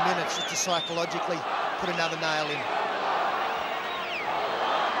first 3 minutes, just to psychologically put another nail in?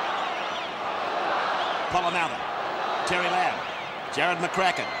 Polamalu, Terry Lamb, Jared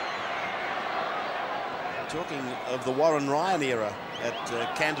McCracken. Talking of the Warren Ryan era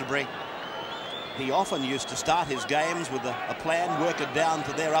at Canterbury, He often used to start his games with a plan, work it down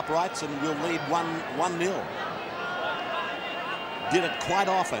to their uprights, and we'll lead 1-0. Did it quite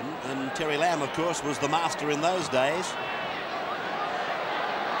often, and Terry Lamb, of course, was the master in those days.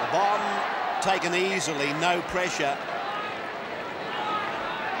 The bomb taken easily, no pressure.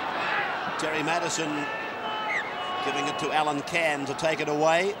 Terry Madison giving it to Alan Cann to take it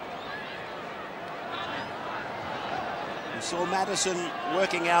away. We saw Madison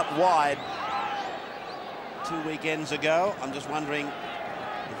working out wide 2 weekends ago. I'm just wondering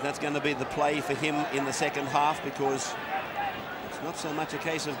if that's going to be the play for him in the second half, because it's not so much a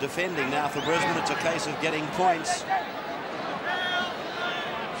case of defending now for Brisbane, it's a case of getting points.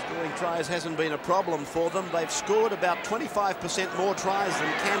 Scoring tries hasn't been a problem for them. They've scored about 25% more tries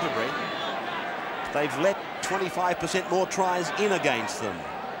than Canterbury. They've let 25% more tries in against them.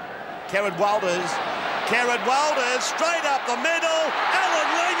 Kerrod Walters straight up the middle. Alan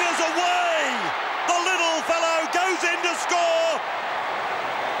Langer's away. The little fellow goes in to score.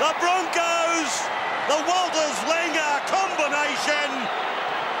 The Broncos, the Walters-Langer combination.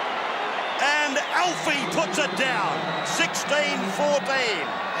 And Alfie puts it down, 16-14.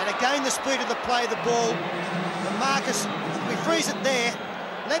 And again, the speed of the play of the ball. And Marcus, we freeze it there.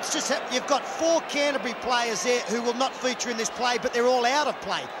 Let's just have, you've got 4 Canterbury players there who will not feature in this play, but they're all out of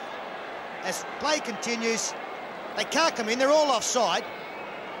play. As play continues, they can't come in, they're all offside.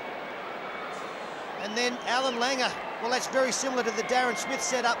 And then Alan Langer, well, that's very similar to the Darren Smith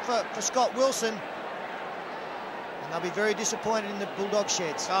setup for Scott Wilson. And they'll be very disappointed in the Bulldog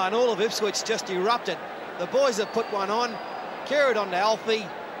sheds. Oh, and all of Ipswich just erupted. The boys have put one on, carried on to Alfie.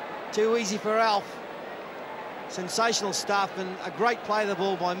 Too easy for Alf. Sensational stuff, and a great play of the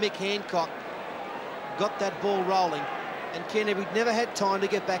ball by Mick Hancock. Got that ball rolling, and Canterbury never had time to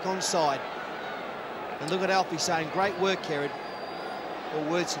get back on side. And look at Alfie saying, great work, Kerrod, or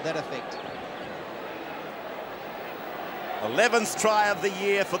words to that effect. 11th try of the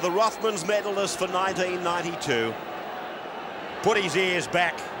year for the Rothmans medalist for 1992. Put his ears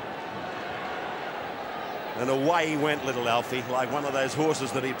back. And away went little Alfie, like one of those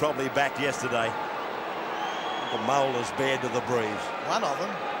horses that he probably backed yesterday. The mole is bared to the breeze. One of them.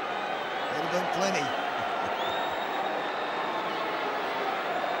 There'd have been plenty.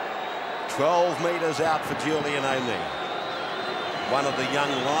 12 metres out for Julian O'Neill. One of the young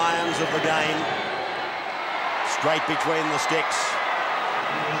lions of the game. Straight between the sticks.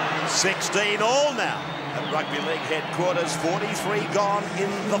 16 all now at Rugby League headquarters. 43 gone in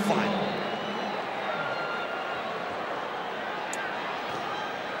the final.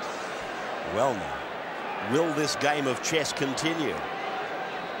 Well now, will this game of chess continue?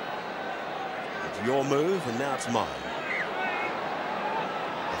 It's your move, and now it's mine.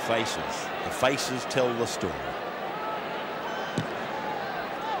 The faces tell the story.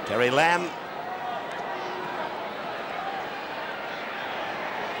 Terry Lamb.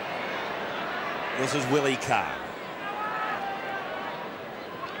 This is Willie Carr.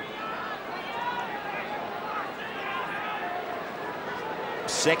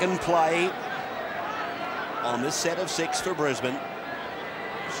 Second play on this set of 6 for Brisbane.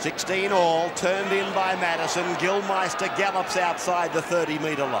 16 all, turned in by Madison. Gilmeister gallops outside the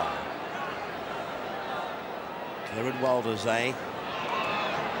 30-metre line. Kerrod Walters,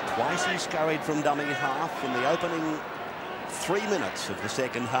 twice he scurried from dummy half in the opening 3 minutes of the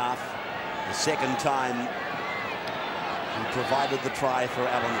second half. The second time he provided the try for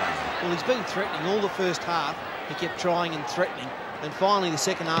Alan Langer. Well, he's been threatening all the first half. He kept trying and threatening, and finally the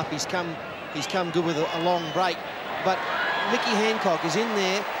second half he's come good with a long break. But Mickey Hancock is in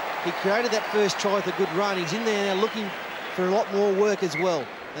there. He created that first try with a good run. He's in there now looking for a lot more work as well.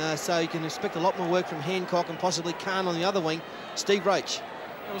 So you can expect a lot more work from Hancock and possibly Khan on the other wing. Steve Roach.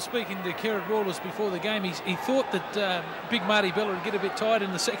 I was speaking to Kerrod Walters before the game. He thought that Big Marty Bella would get a bit tired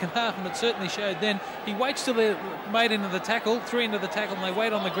in the second half, and it certainly showed then. He waits till they're made into the tackle, 3 into the tackle, and they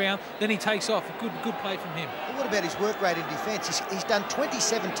wait on the ground. Then he takes off. A good play from him. Well, what about his work rate in defence? He's done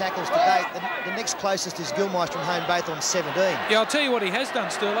 27 tackles to date. The next closest is Gilmeister and Home Bath on 17. Yeah, I'll tell you what he has done,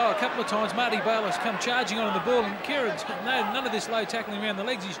 Sterlo. A couple of times Marty Baylor's come charging on the ball, and Kerrod's none of this low tackling around the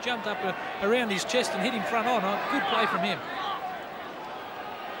legs. He's jumped up around his chest and hit him front on. Good play from him.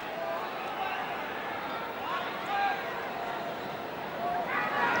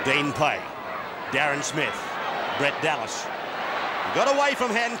 Dean Pay, Darren Smith, Brett Dallas. He got away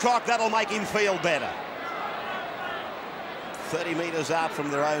from Hancock. That'll make him feel better. 30 metres out from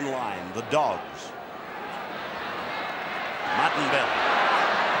their own line, the Dogs. Muttonbell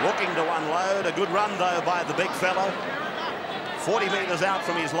looking to unload. A good run, though, by the big fellow. 40 metres out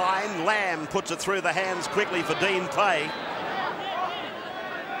from his line. Lamb puts it through the hands quickly for Dean Pay.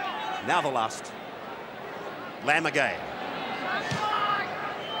 Now the last. Lamb again.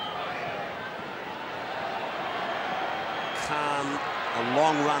 Khan, a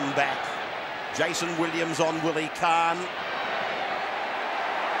long run back. Jason Williams on Willie Khan.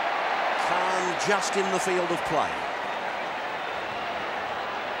 Khan just in the field of play.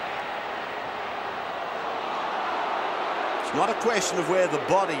 It's not a question of where the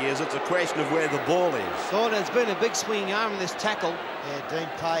body is, it's a question of where the ball is. Oh, there's been a big swinging arm in this tackle. Yeah, Dean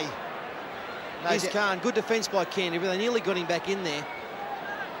Pay. Here's Khan, good defence by Canterbury. They nearly got him back in there.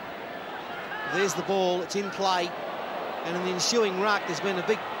 There's the ball, it's in play. And in the ensuing ruck, there's been a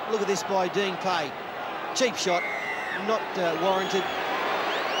big look at this by Dean Pay. Cheap shot, not warranted.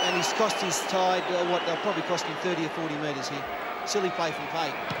 And he's cost his tide, what, they'll probably cost him 30 or 40 metres here. Silly play from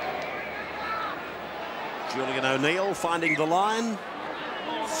Pay. Julian O'Neill finding the line.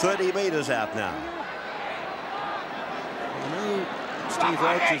 30 metres out now. I know Steve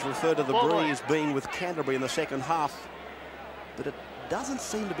Roach has referred to the breeze being with Canterbury in the second half, but it doesn't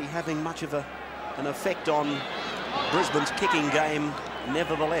seem to be having much of an effect on Brisbane's kicking game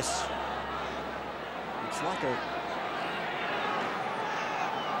nevertheless. It's like a...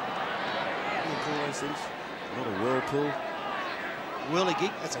 What do you call those things? Not a whirlpool.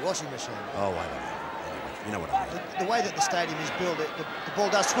 Whirligig. That's a washing machine. Oh, wait a minute. Anyway, you know what I mean. The way that the stadium is built, the ball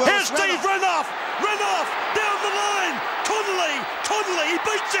does swirl. Here's Steve Renouf! Renouf! Down the line! Connolly! He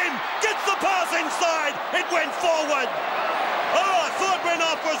beats him! Gets the pass inside! It went forward! Oh, I thought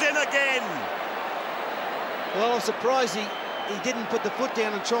Renouf was in again! Well, I'm surprised he didn't put the foot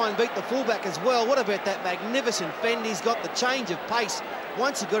down and try and beat the fullback as well. What about that magnificent fend? He's got the change of pace.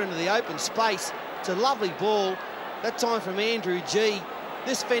 Once he got into the open space, it's a lovely ball. That time from Andrew G.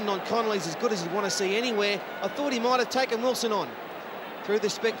 This fend on Connolly's as good as you'd want to see anywhere. I thought he might have taken Wilson on. Threw the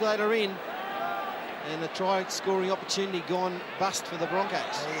spectator in. And the try-scoring opportunity gone bust for the Broncos.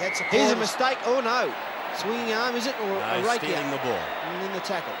 Yeah, he had support. Here's a mistake. Oh, no. Swinging arm, is it? Or a rake stealing out? the ball. And then the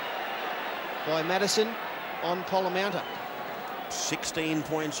tackle by Madison on Polamatta. 16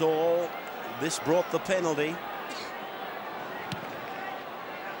 points all. This brought the penalty.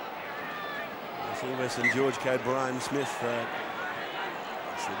 I see where St George code Brian Smith said,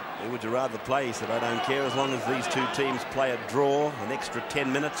 who would you rather play? He said, I don't care as long as these two teams play a draw, an extra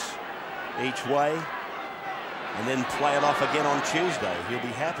 10 minutes each way, and then play it off again on Tuesday. He'll be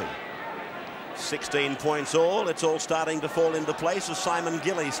happy. 16 points all. It's all starting to fall into place as Simon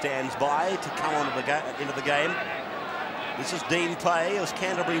Gilly stands by to come into the game. This is Dean Pay as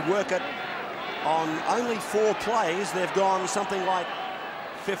Canterbury work it on only 4 plays. They've gone something like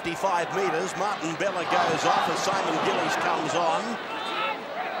 55 metres. Martin Bella goes off as Simon Gillies comes on.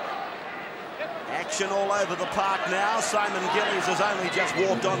 Action all over the park now. Simon Gillies has only just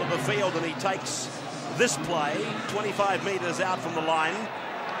walked onto the field and he takes this play 25 metres out from the line.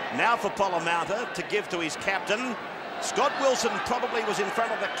 Now for Polamatta to give to his captain. Scott Wilson probably was in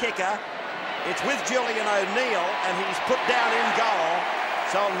front of the kicker. It's with Julian O'Neill and he's put down in goal.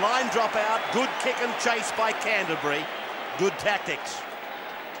 So line drop out, good kick and chase by Canterbury. Good tactics.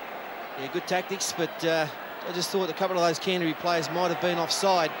 Yeah, good tactics, but I just thought a couple of those Canterbury players might have been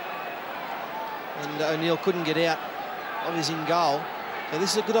offside. And O'Neill couldn't get out of his in goal. So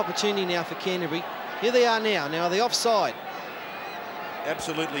this is a good opportunity now for Canterbury. Here they are now. Now, are they offside?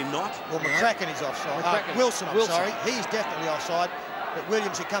 Absolutely not. Well, McCracken is offside. Wilson, I'm sorry. He's definitely offside. But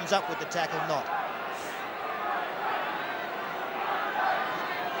Williams, who comes up with the tackle, not.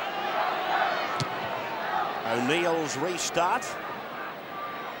 O'Neill's restart.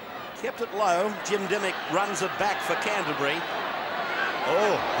 Kept it low. Jim Dimmick runs it back for Canterbury.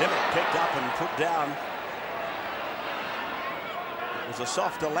 Oh, Dimmick picked up and put down. It was a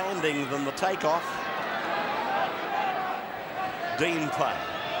softer landing than the takeoff. Dean Pay.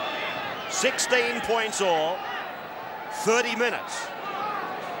 16 points all. 30 minutes.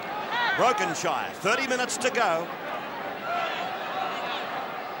 Brokenshire, 30 minutes to go.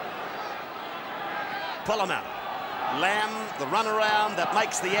 Polamatta. Lamb, the runaround that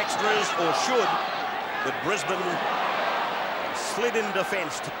makes the extras, or should, but Brisbane slid in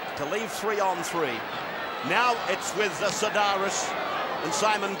defence to leave 3 on 3. Now it's with Sidaris, and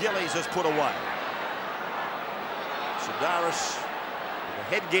Simon Gillies has put away. Sidaris with the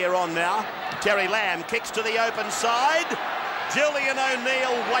headgear on now. Terry Lamb kicks to the open side. Julian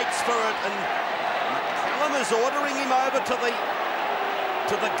O'Neill waits for it, and McCallum is ordering him over to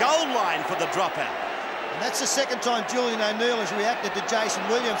the goal line for the dropout. And that's the second time Julian O'Neill has reacted to Jason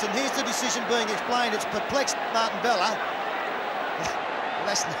Williams, and here's the decision being explained. It's perplexed Martin Bella. Well,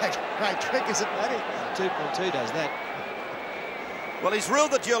 that's no great trick, is it, Matty? 2.2 does that. Well, he's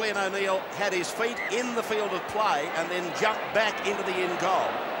ruled that Julian O'Neill had his feet in the field of play and then jumped back into the in goal,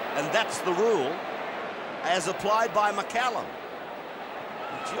 and that's the rule. as applied by McCallum.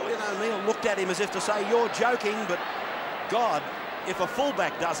 Julian O'Neill looked at him as if to say, you're joking, but God, if a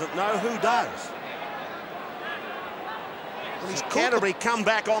fullback doesn't know, who does? Well, he's Canterbury come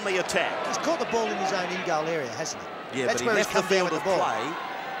back on the attack. He's caught the ball in his own in-goal area, hasn't he? Yeah, that's but he where left he's come the field down of with the ball. play.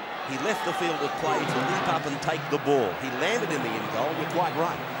 He left the field of play to leap up and take the ball. He landed in the in-goal, you're quite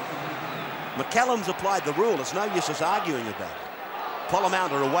right. McCallum's applied the rule. It's no use us arguing about it.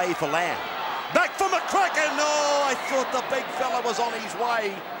 Polamander away for Lamb. Back for McCracken. Oh, I thought the big fella was on his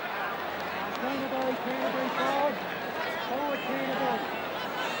way.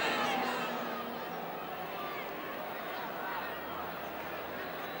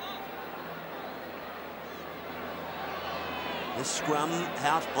 This scrum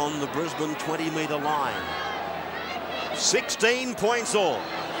out on the Brisbane 20-metre line. 16 points all.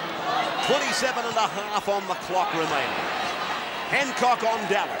 27 and a half on the clock remaining. Hancock on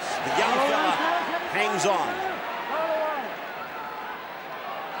Dallas. The young fella hangs on.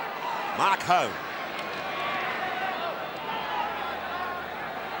 Mark Ho.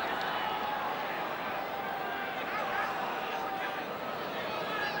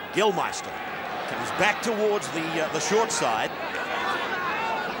 Gilmeister comes back towards the short side.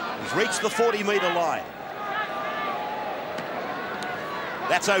 He's reached the 40-metre line.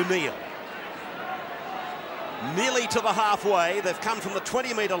 That's O'Neill. Nearly to the halfway. They've come from the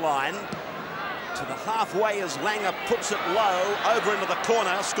 20-metre line to the halfway as Langer puts it low over into the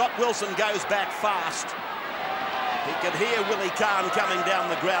corner. Scott Wilson goes back fast. He can hear Willie Kahn coming down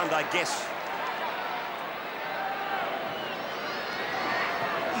the ground, I guess.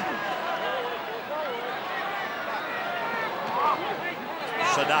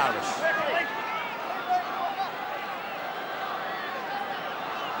 Sedaris.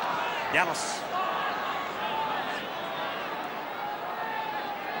 Dallas.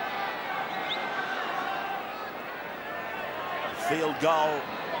 Field goal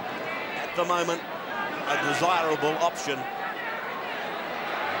at the moment, a desirable option. I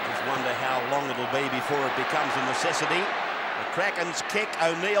just wonder how long it'll be before it becomes a necessity. McCracken's kick,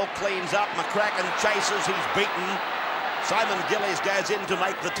 O'Neill cleans up, McCracken chases, he's beaten. Simon Gillies goes in to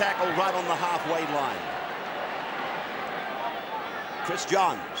make the tackle right on the halfway line. Chris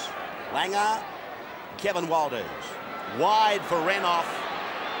Johns, Langer, Kevin Walters. Wide for Renouf.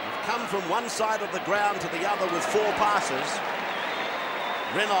 They've come from one side of the ground to the other with 4 passes.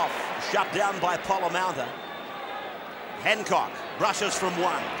 Renouf shut down by Polamander. Hancock brushes from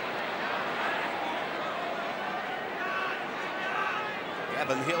one.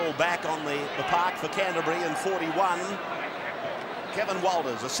 Gavin Hill back on the park for Canterbury in 41. Kevin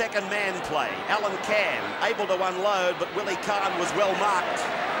Walters, a second man play. Alan Cann able to unload, but Willie Kahn was well marked.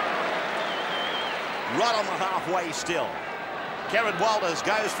 Right on the halfway still. Kerrod Walters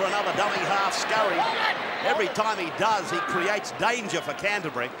goes for another dummy half scurry. Every time he does, he creates danger for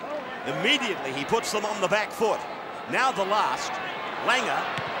Canterbury. Immediately, he puts them on the back foot. Now the last. Langer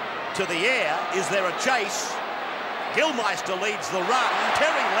to the air. Is there a chase? Gilmeister leads the run.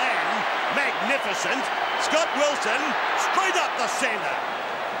 Terry Lamb, magnificent. Scott Wilson, straight up the centre.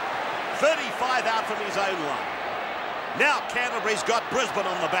 35 out from his own line. Now Canterbury's got Brisbane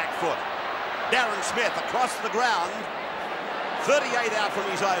on the back foot. Darren Smith across the ground. 38 out from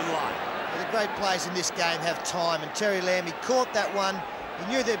his own line. The great players in this game have time, and Terry Lamb, he caught that one. He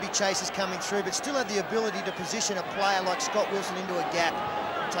knew there'd be chases coming through, but still had the ability to position a player like Scott Wilson into a gap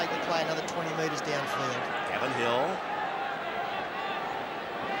and take the play another 20 metres downfield. Gavin Hill.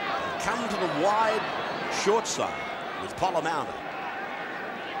 Come to the wide short side with Polamander.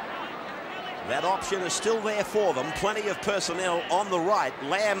 That option is still there for them. Plenty of personnel on the right.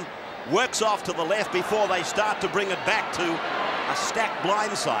 Lamb works off to the left before they start to bring it back to a stacked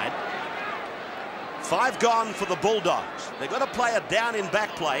blindside. 5 gone for the Bulldogs. They've got to play it down in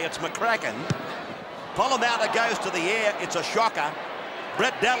back play. It's McCracken. Polamander goes to the air. It's a shocker.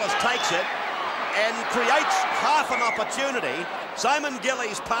 Brett Dallas takes it and creates half an opportunity. Simon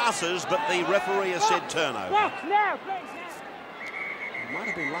Gillies passes, but the referee has said turnover. He might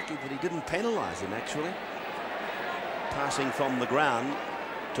have been lucky that he didn't penalise him, actually. Passing from the ground.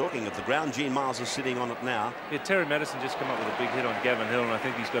 Talking of the ground, Gene Miles is sitting on it now. Yeah, Terry Madison just come up with a big hit on Gavin Hill, and I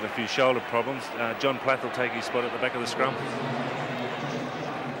think he's got a few shoulder problems. John Plath will take his spot at the back of the scrum.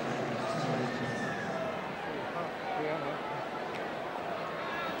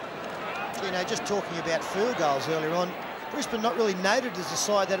 You know, just talking about field goals earlier on, Brisbane not really noted as a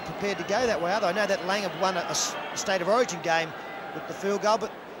side that are prepared to go that way, are they? I know that Langer won a State of Origin game with the field goal,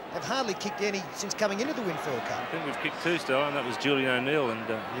 but they've hardly kicked any since coming into the Winfield Cup. I think we've kicked 2 still, and that was Julian O'Neill, and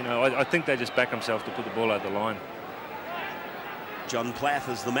you know, I think they just back themselves to put the ball over the line. John Plath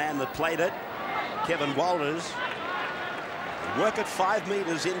is the man that played it. Kevin Walters. Work it 5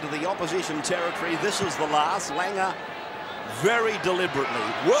 metres into the opposition territory. This is the last. Langer very deliberately.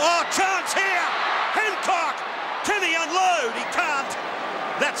 Oh, chance here! Hancock! Can he unload? He can't.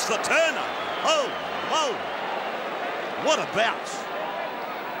 That's the turner. Oh, oh. What a bounce.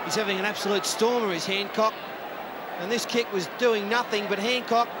 He's having an absolute stormer, is Hancock. And this kick was doing nothing, but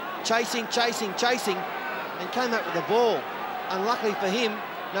Hancock chasing, and came up with the ball. Unluckily for him,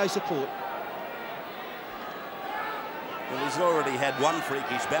 no support. Well, he's already had one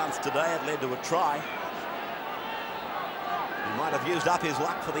freakish bounce today. It led to a try. He might have used up his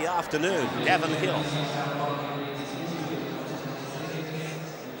luck for the afternoon. Gavin Hill.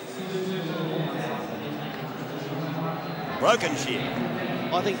 Broken shield.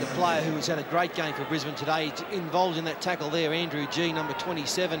 I think the player who has had a great game for Brisbane today, involved in that tackle there, Andrew G, number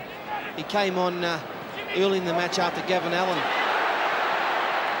 27. He came on early in the match after Gavin Allen.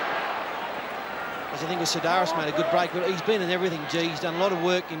 As I think Sidaris made a good break, but he's been in everything, G. He's done a lot of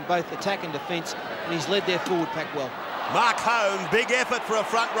work in both attack and defence, and he's led their forward pack well. Mark Hone, big effort for a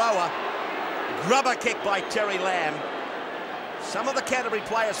front rower. Grubber kick by Terry Lamb. Some of the Canterbury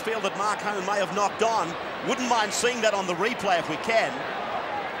players feel that Mark Hone may have knocked on. Wouldn't mind seeing that on the replay if we can.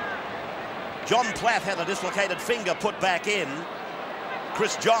 John Platt had a dislocated finger put back in.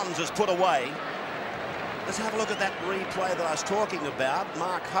 Chris Johns is put away. Let's have a look at that replay that I was talking about.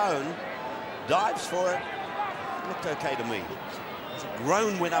 Mark Hone dives for it. Looked okay to me. There's a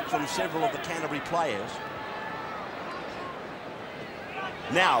groan went up from several of the Canterbury players.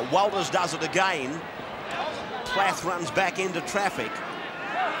 Now, Walters does it again. Plath runs back into traffic.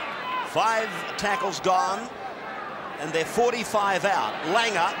 5 tackles gone, and they're 45 out.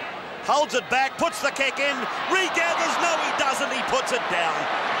 Langer holds it back, puts the kick in, regathers. No, he doesn't. He puts it down.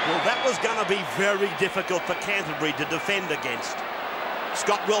 Well, that was going to be very difficult for Canterbury to defend against.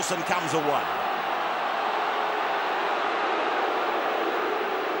 Scott Wilson comes away.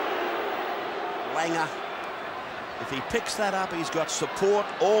 Langer, if he picks that up, he's got support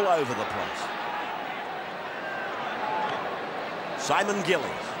all over the place. Simon Gillies,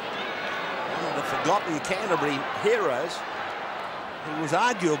 one of the forgotten Canterbury heroes. He was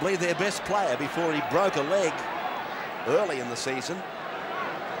arguably their best player before he broke a leg early in the season.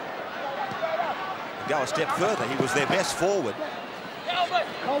 To go a step further, he was their best forward. He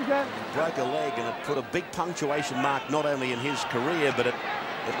broke a leg, and it put a big punctuation mark not only in his career, but it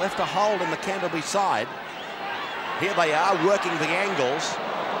left a hole in the Canterbury side. Here they are working the angles,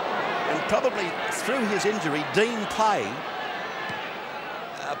 and probably through his injury, Dean Pay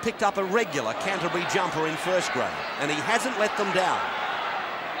picked up a regular Canterbury jumper in first grade, and he hasn't let them down.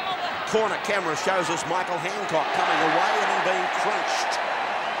 Corner camera shows us Michael Hancock coming away and then being crunched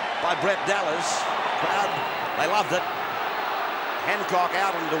by Brett Dallas. Crowd, they loved it. Hancock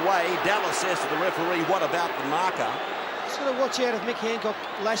out and away. Dallas says to the referee, what about the marker? Just got to watch out if Mick Hancock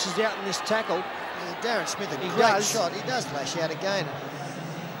lashes out in this tackle. Yeah, Darren Smith, a great shot. He does lash out again.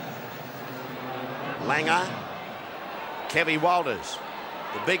 Langer. Kevy Walters.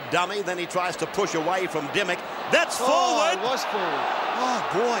 The big dummy, then he tries to push away from Dimmick. That's forward! It was forward. Oh,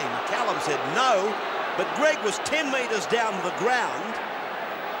 boy, McCallum said no, but Greg was 10 metres down the ground.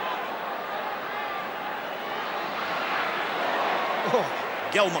 Oh,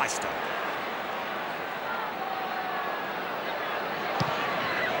 Gelmeister.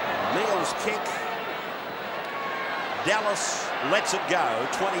 Neal's kick. Dallas lets it go.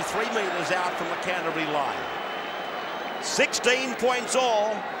 23 metres out from the Canterbury line. 16 points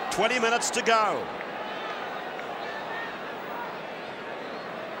all, 20 minutes to go.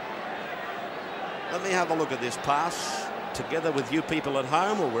 Let me have a look at this pass together with you people at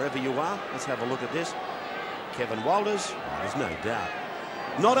home or wherever you are. Let's have a look at this. Kevin Walters, there's no doubt.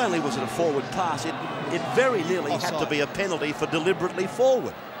 Not only was it a forward pass, it very nearly had to be a penalty for deliberately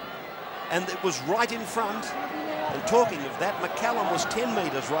forward. And it was right in front. And talking of that, McCallum was 10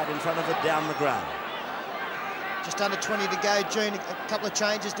 metres right in front of it down the ground. Just under 20 to go, June. A couple of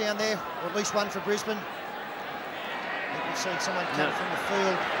changes down there, or at least one for Brisbane. I think we've seen someone come from the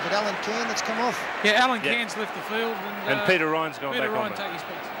field. Is it Alan Cairn that's come off? Yeah, Alan Cairn's left the field. And Peter Ryan's gone back on. Take his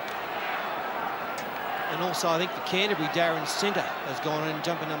place. And also, I think for Canterbury, Darren Centre has gone in,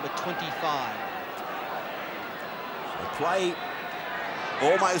 jumper number 25. The play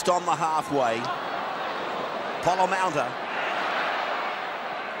almost on the halfway. Polomounta.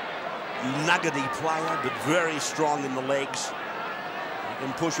 Nuggety player, but very strong in the legs. He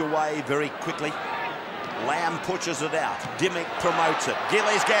can push away very quickly. Lamb pushes it out. Dimmick promotes it.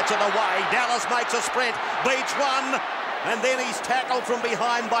 Gillies gets it away. Dallas makes a sprint. Beats one. And then he's tackled from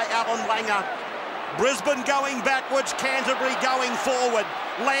behind by Alan Langer. Brisbane going backwards. Canterbury going forward.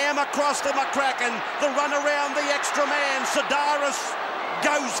 Lamb across to McCracken. The run around the extra man. Sedaris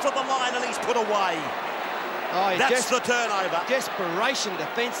goes for the line and he's put away. Oh, that's the turnover. Desperation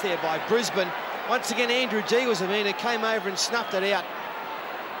defence there by Brisbane. Once again, Andrew G was the man who came over and snuffed it out.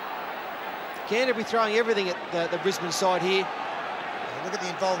 Canterbury throwing everything at the Brisbane side here. Look at the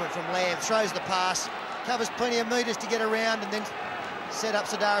involvement from Lamb. Throws the pass, covers plenty of metres to get around, and then set up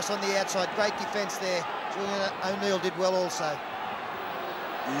Sedaris on the outside. Great defence there. Julian O'Neill did well also.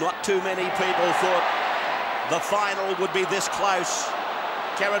 Not too many people thought the final would be this close.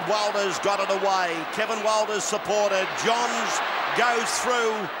 Kerrod Walters got it away. Kevin Walters supported. Johns goes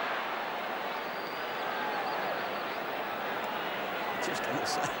through. Just going to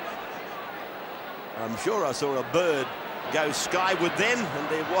say, I'm sure I saw a bird go skyward then, and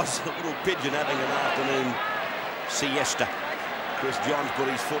there was a little pigeon having an afternoon siesta. Chris Johns put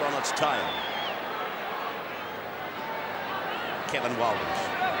his foot on its tail. Kevin Walters.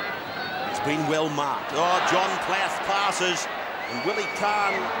 It's been well marked. Oh, John Plath passes, and Willie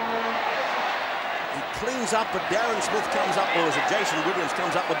Kahn, he cleans up, but Darren Smith comes up, or is it Jason Williams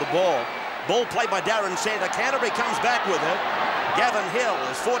comes up with the ball. Ball played by Darren Centre. Canterbury comes back with it. Gavin Hill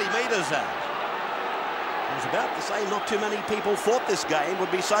is 40 metres out. It was about the same. Not too many people thought this game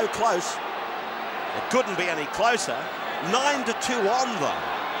would be so close. It couldn't be any closer. 9-2 on, though,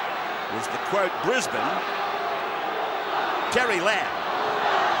 was the quote Brisbane. Terry Lamb.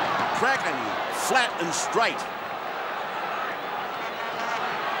 Kraken flat and straight.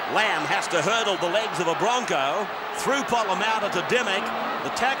 Lamb has to hurdle the legs of a Bronco through Polomata to Dimmick. The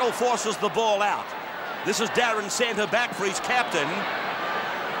tackle forces the ball out. This is Darren Centre back for his captain.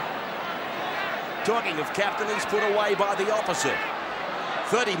 Talking of captain, he's put away by the opposite.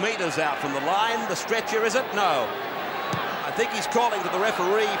 30 metres out from the line. The stretcher, is it? No. I think he's calling to the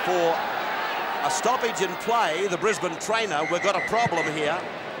referee for a stoppage in play. The Brisbane trainer, we've got a problem here.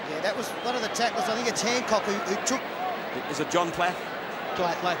 Yeah, that was one of the tacklers. I think it's Hancock who took... Is it John Plath?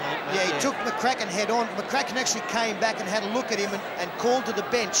 Yeah, he took McCracken head on. McCracken actually came back and had a look at him and called to the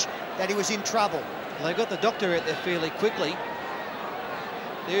bench that he was in trouble. Well, they got the doctor out there fairly quickly.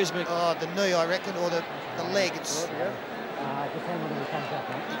 There's the knee, I reckon, or the leg. It's... It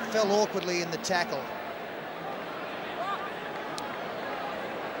fell awkwardly in the tackle.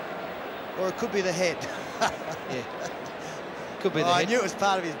 Or it could be the head. Yeah. Could be the head. I knew it was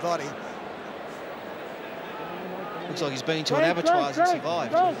part of his body. Looks like he's been to an abattoirs and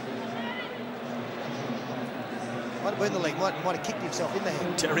survived. Might have been the leg. Might have kicked himself in the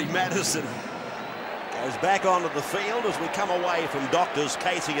head. Terry Madison goes back onto the field as we come away from doctors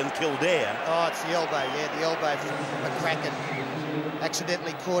Casey and Kildare. Oh, it's the elbow, yeah, the elbow from McCracken.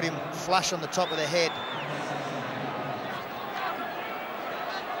 Accidentally caught him flush on the top of the head.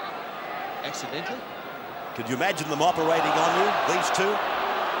 Accidentally? Could you imagine them operating on you, these two?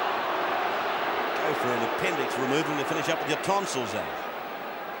 Go for an appendix removal to finish up with your tonsils out.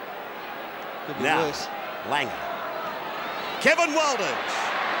 Could be now, worse. Langer. Kevin Walters.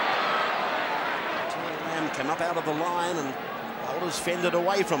 Lamb came up out of the line and Walters fended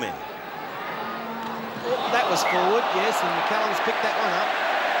away from him. Oh, that was forward, yes, and McCallum's picked that one up.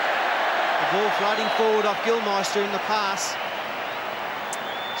 The ball floating forward off Gilmeister in the pass.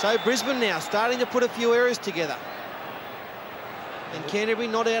 So Brisbane now starting to put a few errors together. And Canterbury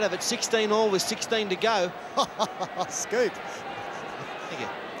not out of it. 16 all with 16 to go. Scoop. Thank you.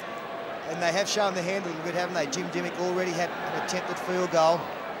 And they have shown the hand a little bit, haven't they? Jim Dimmick already had an attempted field goal.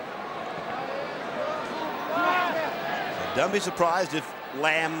 So don't be surprised if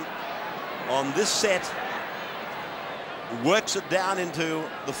Lamb on this set works it down into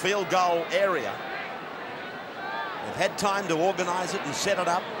the field goal area. They've had time to organise it and set it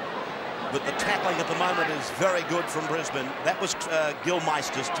up, but the tackling at the moment is very good from Brisbane. That was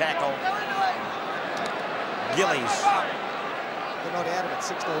Gilmeister's tackle. Gillies. They're not out of it,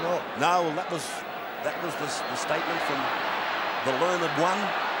 16 all. No, that was the statement from the learned one.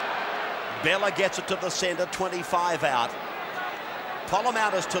 Bella gets it to the centre, 25 out.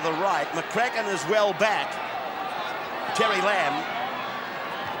 Polomata's to the right. McCracken is well back. Terry Lamb.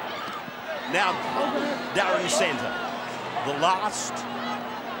 Now, Darren Centre. The last.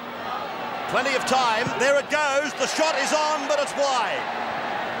 Plenty of time. There it goes. The shot is on, but it's wide.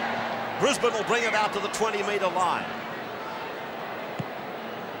 Brisbane will bring it out to the 20-metre line.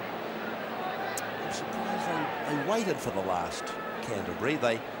 I'm surprised they waited for the last, Canterbury.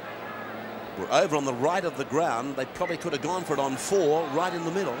 They were over on the right of the ground. They probably could have gone for it on 4, right in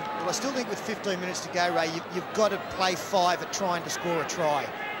the middle. Well, I still think with 15 minutes to go, Ray, you've got to play 5 at trying to score a try.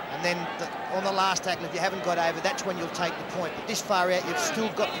 And then on the last tackle, if you haven't got over, that's when you'll take the point. But this far out, you've still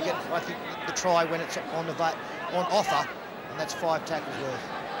got to get, I think, the try when it's on offer. And that's 5 tackles worth.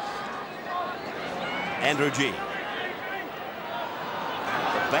 Andrew G. At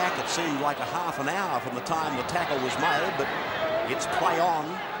the back, it seemed like a half an hour from the time the tackle was made, but it's play on.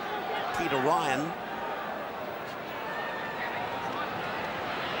 Peter Ryan.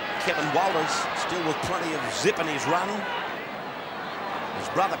 Kevin Walters still with plenty of zip in his run. His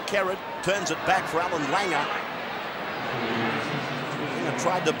brother Kerrod turns it back for Alan Langer. Langer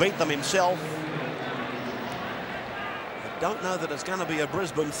tried to beat them himself. I don't know that it's going to be a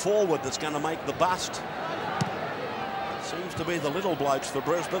Brisbane forward that's going to make the bust. It seems to be the little blokes for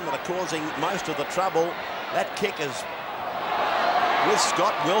Brisbane that are causing most of the trouble. That kick is with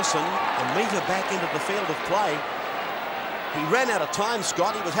Scott Wilson, a metre back into the field of play. He ran out of time,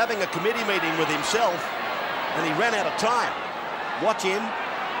 Scott. He was having a committee meeting with himself, and he ran out of time. Watch him.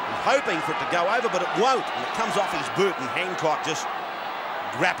 He's hoping for it to go over, but it won't. And it comes off his boot, and Hancock just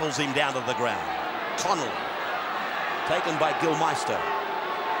grapples him down to the ground. Connolly, taken by Gilmeister.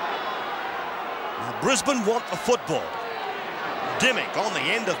 Now, Brisbane want the football. Dimmick on the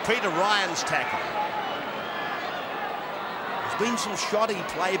end of Peter Ryan's tackle. There's been some shoddy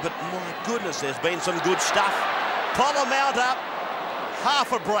play, but my goodness, there's been some good stuff. Pollamount up,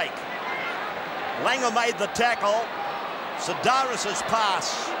 half a break. Langer made the tackle. Sedaris's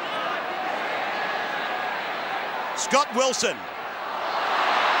pass. Scott Wilson.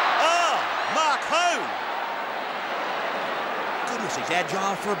 Oh, Mark Hone. Goodness, he's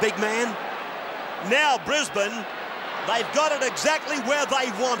agile for a big man. Now Brisbane, they've got it exactly where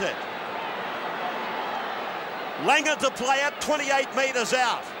they want it. Langer to play it 28 metres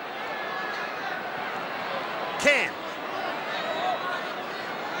out. Can.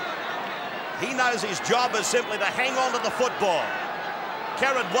 He knows his job is simply to hang on to the football.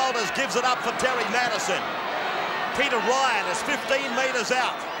 Kerrod Walters gives it up for Terry Madison. Peter Ryan is 15 metres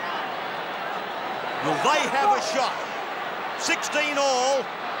out. Will they have a shot? 16 all.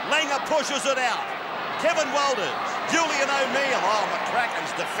 Langer pushes it out. Kevin Walters, Julian O'Neill. Oh,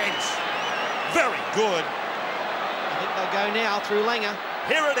 McCracken's defence. Very good. I think they'll go now through Langer.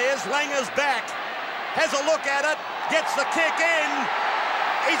 Here it is. Langer's back. Has a look at it, gets the kick in.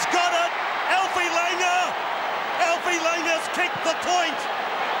 He's got it. Alfie Langer. Alfie Langer's kicked the point.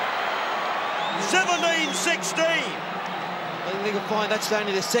 17-16. I think you'll find that's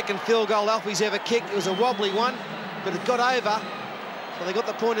only the second field goal Alfie's ever kicked. It was a wobbly one, but it got over. So they got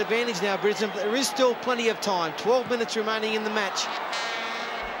the point advantage now, Brisbane. But there is still plenty of time. 12 minutes remaining in the match.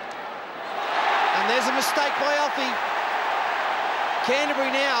 And there's a mistake by Alfie.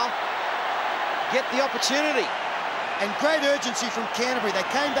 Canterbury now get the opportunity. And great urgency from Canterbury. They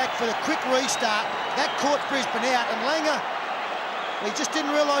came back for the quick restart. That caught Brisbane out. And Langer, he just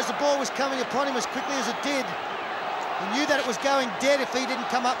didn't realise the ball was coming upon him as quickly as it did. He knew that it was going dead if he didn't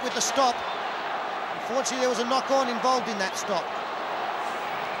come up with the stop. Unfortunately, there was a knock-on involved in that stop.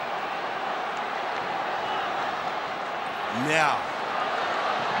 Now,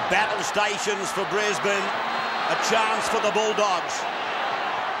 battle stations for Brisbane. A chance for the Bulldogs.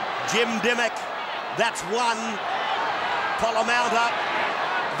 Jim Dimmick. That's 1. Pollamount up.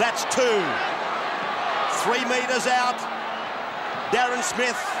 That's 2. 3 metres out. Darren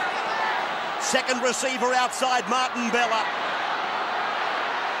Smith. Second receiver outside, Martin Bella.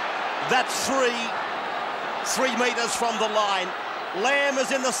 That's 3. 3 metres from the line. Lamb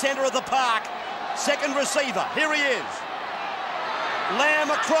is in the centre of the park. Second receiver. Here he is.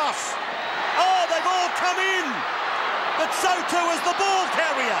 Lamb across. Oh, they've all come in. But so too is the ball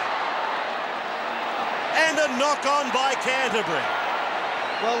carrier. And a knock-on by Canterbury.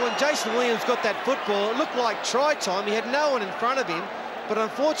 Well, when Jason Williams got that football, it looked like try time. He had no one in front of him. But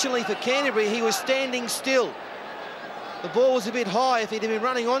unfortunately for Canterbury, he was standing still. The ball was a bit high. If he'd been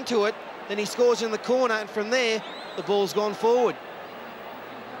running onto it, then he scores in the corner. And from there, the ball's gone forward.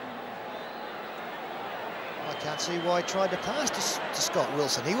 I can't see why he tried to pass to Scott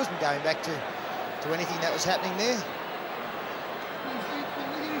Wilson. He wasn't going back to anything that was happening there.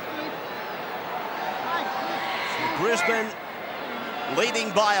 So Brisbane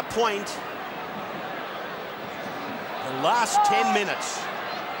leading by a point. The last 10 minutes.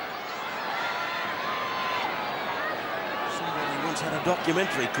 Somebody once had a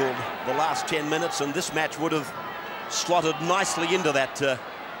documentary called The Last 10 Minutes, and this match would have slotted nicely into that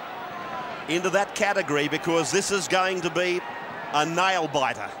category, because this is going to be a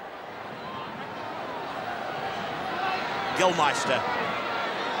nail-biter. Gilmeister.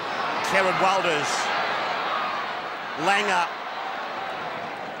 Kerrod Walters. Langer.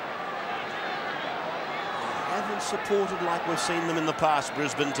 Haven't supported like we've seen them in the past,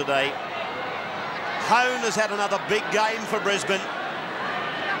 Brisbane, today. Hone has had another big game for Brisbane.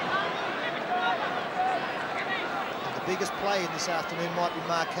 The The biggest play in this afternoon might be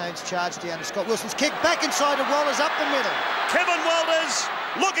Mark Haines' charge down to Scott Wilson's kick. Back inside to Walters, up the middle. Kevin Walters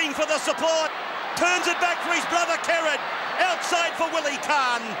looking for the support. Turns it back for his brother Kerrod. Outside for Willie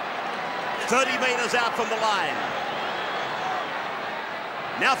Kahn. 30 metres out from the line.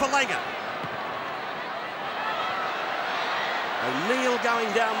 Now for Langer. O'Neill going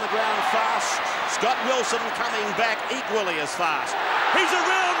down the ground fast. Scott Wilson coming back equally as fast. He's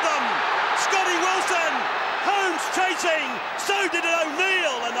around them. Scotty Wilson. Holmes chasing. So did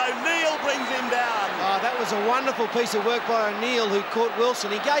O'Neill, and O'Neill brings him down. Oh, that was a wonderful piece of work by O'Neill, who caught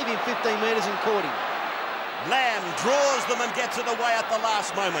Wilson. He gave him 15 metres and caught him. Lamb draws them and gets it away at the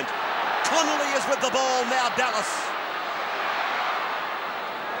last moment. Connolly is with the ball, now Dallas.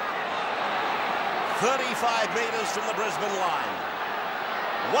 35 metres from the Brisbane line.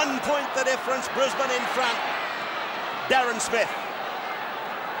 1 point the difference, Brisbane in front. Darren Smith.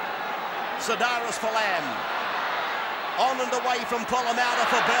 Sidaris for Lamb. On and away from Polomauta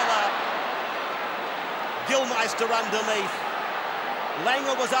for Bella. Gilmeister underneath.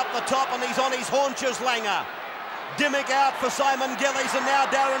 Langer was up the top and he's on his haunches, Langer. Dimmick out for Simon Gillies and now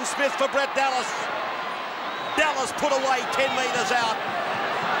Darren Smith for Brett Dallas. Dallas put away 10 metres out.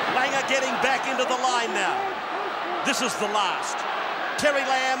 Langer getting back into the line now. This is the last. Terry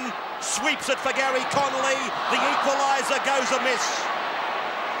Lamb sweeps it for Gary Connolly. The equaliser goes amiss.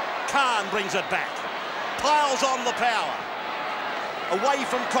 Kahn brings it back. Piles on the power. Away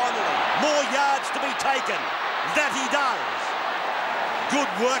from Connolly. More yards to be taken. That he does. Good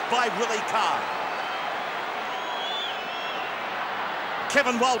work by Willie Kahn.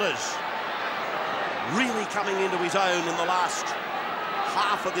 Kevin Walters really coming into his own in the last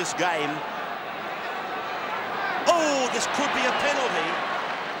half of this game. Oh, this could be a penalty.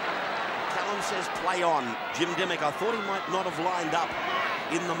 Callum says play on. Jim Dimmick, I thought he might not have lined up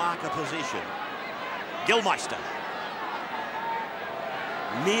in the marker position. Gilmeister.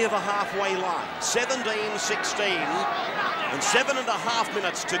 Near the halfway line. 17-16 and 7.5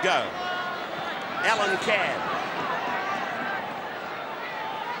 minutes to go. Alan Cann.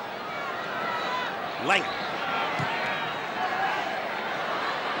 Langer.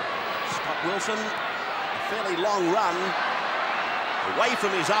 Scott Wilson, a fairly long run away from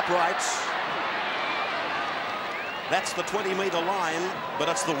his uprights. That's the 20-metre line, but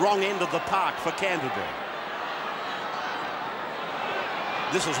it's the wrong end of the park for Canterbury.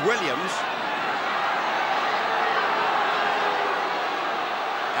 This is Williams.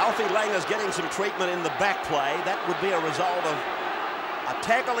 Alfie Langer's getting some treatment in the back play. That would be a result of a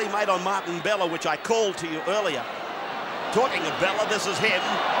tackle he made on Martin Bella, which I called to you earlier. Talking of Bella, this is him.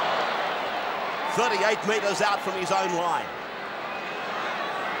 38 metres out from his own line.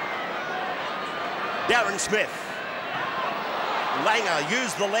 Darren Smith. Langer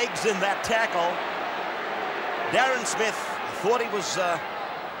used the legs in that tackle. Darren Smith, I thought he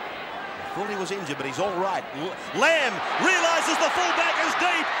was injured, but he's all right. Lamb realises the fullback is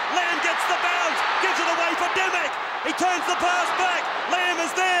deep. Lamb gets the bounce, gives it away for Dimmick. He turns the pass back. Lamb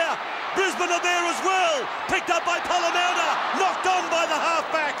is there. Brisbane are there as well. Picked up by Polomauta. Knocked on by the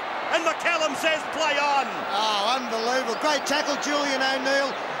halfback. And McCallum says play on. Oh, unbelievable. Great tackle, Julian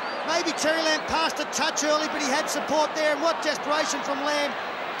O'Neill. Maybe Terry Lamb passed a touch early, but he had support there. And what desperation from Lamb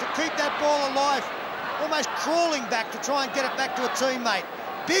to keep that ball alive. Almost crawling back to try and get it back to a teammate.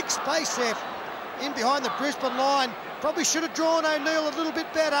 Big space there in behind the Brisbane line. Probably should have drawn O'Neill a little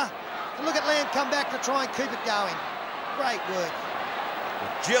bit better. And look at Lamb come back to try and keep it going. Great work.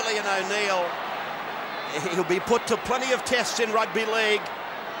 Julian O'Neill, he'll be put to plenty of tests in rugby league.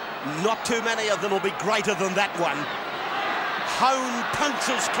 Not too many of them will be greater than that one. Hone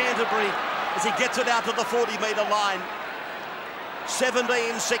punctures Canterbury as he gets it out to the 40-metre line.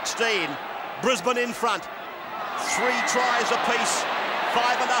 17-16, Brisbane in front. 3 tries apiece,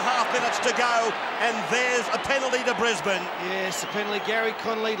 5.5 minutes to go, and there's a penalty to Brisbane. Yes, the penalty. Gary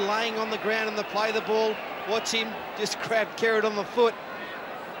Connolly laying on the ground in the play of the ball. Watch him just grab Kerrod on the foot.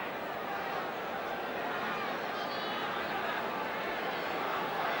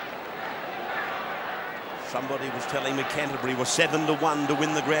 Somebody was telling me Canterbury was 7-1 to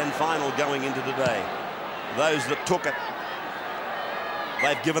win the grand final going into today. Those that took it,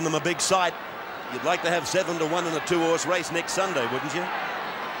 they've given them a big sight. You'd like to have 7-1 in a 2-horse race next Sunday, wouldn't you?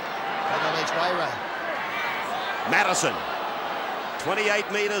 On each way, Ray. Madison,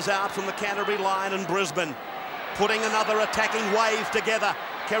 28 metres out from the Canterbury line, and Brisbane putting another attacking wave together.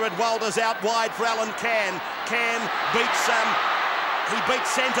 Kerrod Walters out wide for Alan Cann. Cann beats he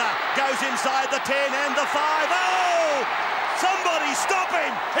beats centre, goes inside the 10 and the 5. Oh! Somebody stop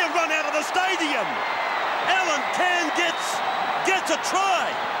him! He'll run out of the stadium. Alan Cann gets a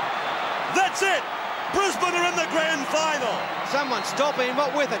try. That's it. Brisbane are in the grand final. Someone stop him,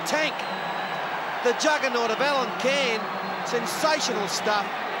 what with a tank. The juggernaut of Alan Cann, sensational stuff.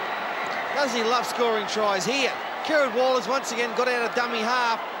 Doesn't he love scoring tries here? Kieran Waller's once again got out of dummy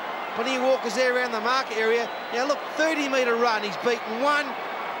half. Panir Walker's there around the market area. Now look, 30-metre run, he's beaten one.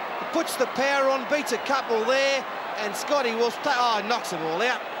 He puts the power on, beats a couple there, and Scotty will knocks them all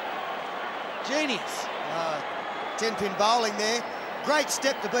out. Genius. 10-pin bowling there. Great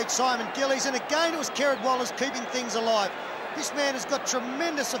step to beat Simon Gillies, and again it was Kieran Wallace keeping things alive. This man has got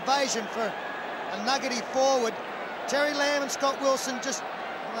tremendous evasion for a nuggety forward. Terry Lamb and Scott Wilson just,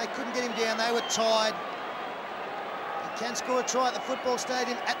 they couldn't get him down, they were tied. He can score a try at the football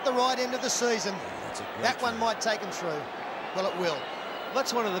stadium at the right end of the season. That one might take him through. Well, it will.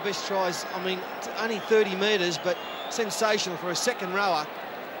 That's one of the best tries. I mean, only 30 metres, but sensational for a second rower.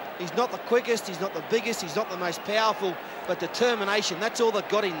 He's not the quickest, he's not the biggest, he's not the most powerful, but determination, that's all that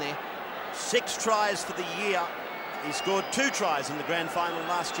got him there. 6 tries for the year. He scored 2 tries in the grand final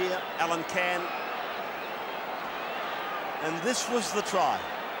last year, Alan Cann. And this was the try.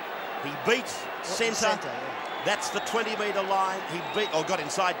 He beat centre. Yeah. That's the 20-metre line. He beat, or got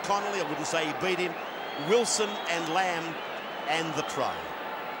inside Connolly. I wouldn't say he beat him. Wilson and Lamb, and the try.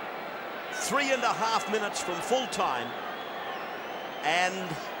 3.5 minutes from full time. And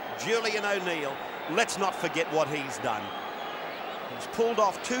Julian O'Neill, let's not forget what he's done. He's pulled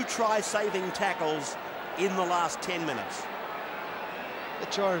off 2 try-saving tackles in the last 10 minutes. The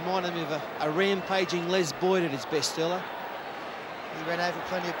try reminded me of a rampaging Les Boyd at his best, Stella. He ran over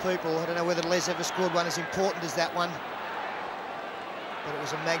plenty of people. I don't know whether Les ever scored one as important as that one. But it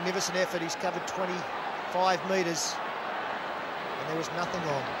was a magnificent effort. He's covered 25 metres. And there was nothing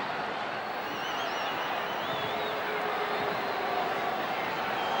on.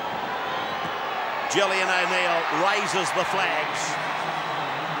 Julian O'Neill raises the flags,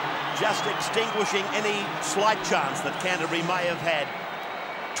 just extinguishing any slight chance that Canterbury may have had.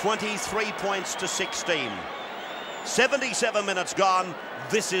 23 points to 16. 77 minutes gone.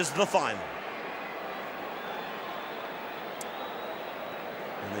 This is the final.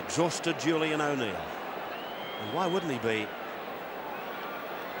 An exhausted Julian O'Neill. And why wouldn't he be?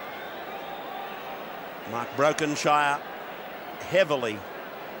 Mark Brokenshire heavily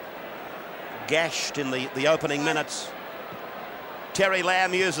gashed in the opening minutes. Terry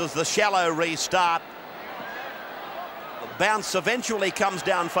Lamb uses the shallow restart. The bounce eventually comes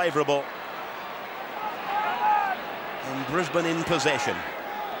down favourable. And Brisbane in possession.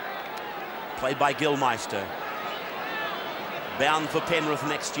 Played by Gilmeister. Bound for Penrith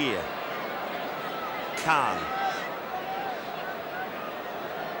next year. Khan.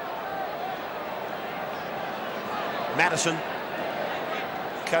 Madison.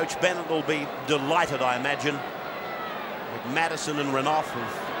 Coach Bennett will be delighted, I imagine. With Madison and Renouf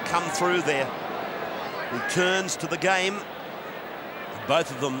have come through their returns to the game. Both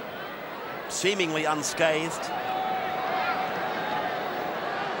of them seemingly unscathed.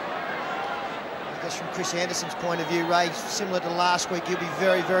 I guess from Chris Anderson's point of view, Ray, similar to last week, he'll be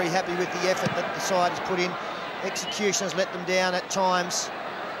very, very happy with the effort that the side has put in. Execution has let them down at times.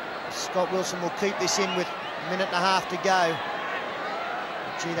 Scott Wilson will keep this in with a minute and a half to go.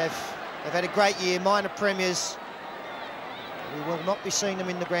 Gee, they've had a great year, minor premiers. We will not be seeing them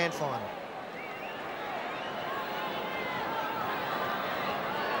in the grand final.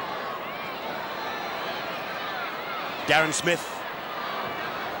 Darren Smith.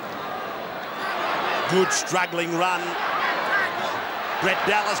 Good struggling run. Brett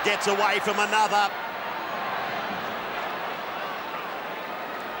Dallas gets away from another.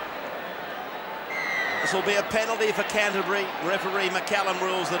 This will be a penalty for Canterbury. Referee McCallum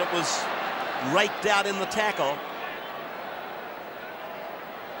rules that it was raked out in the tackle.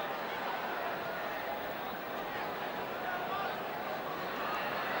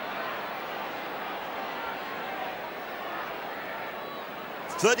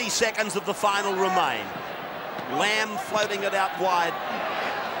 "30 seconds of the final remain. Lamb floating it out wide.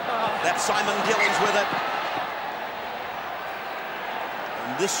 That's Simon Gillies with it.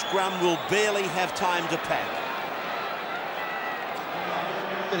 And this scrum will barely have time to pack.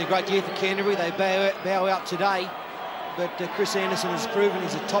 Been a great year for Canterbury. They bow out today, but Chris Anderson has proven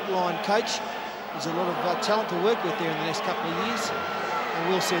he's a top-line coach. There's a lot of talent to work with there in the next couple of years, and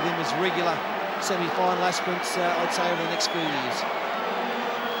we'll see them as regular semi-final aspirants, I'd say, over the next few years.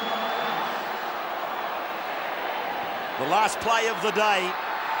 The last play of the day.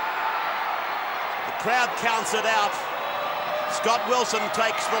 The crowd counts it out. Scott Wilson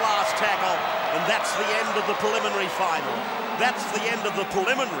takes the last tackle, and that's the end of the preliminary final. That's the end of the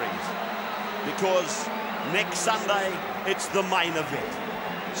preliminaries, because next Sunday it's the main event.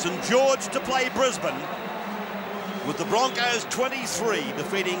 St George to play Brisbane, with the Broncos 23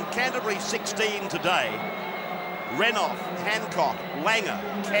 defeating Canterbury 16 today. Renoff, Hancock, Langer,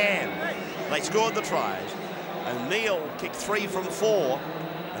 Can, they scored the tries. O'Neill kicked 3 from 4,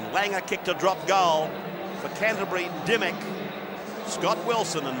 and Langer kicked a drop goal. For Canterbury, Dimmick, Scott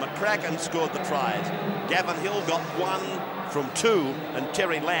Wilson and McCracken scored the tries. Gavin Hill got 1 from 2, and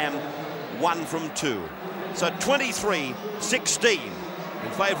Terry Lamb 1 from 2. So 23-16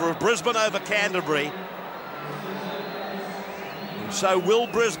 in favour of Brisbane over Canterbury. And so will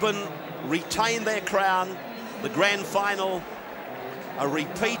Brisbane retain their crown? The grand final, a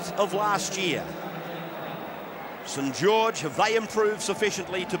repeat of last year. St George, have they improved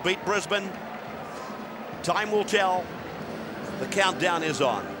sufficiently to beat Brisbane? Time will tell. The countdown is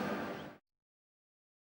on.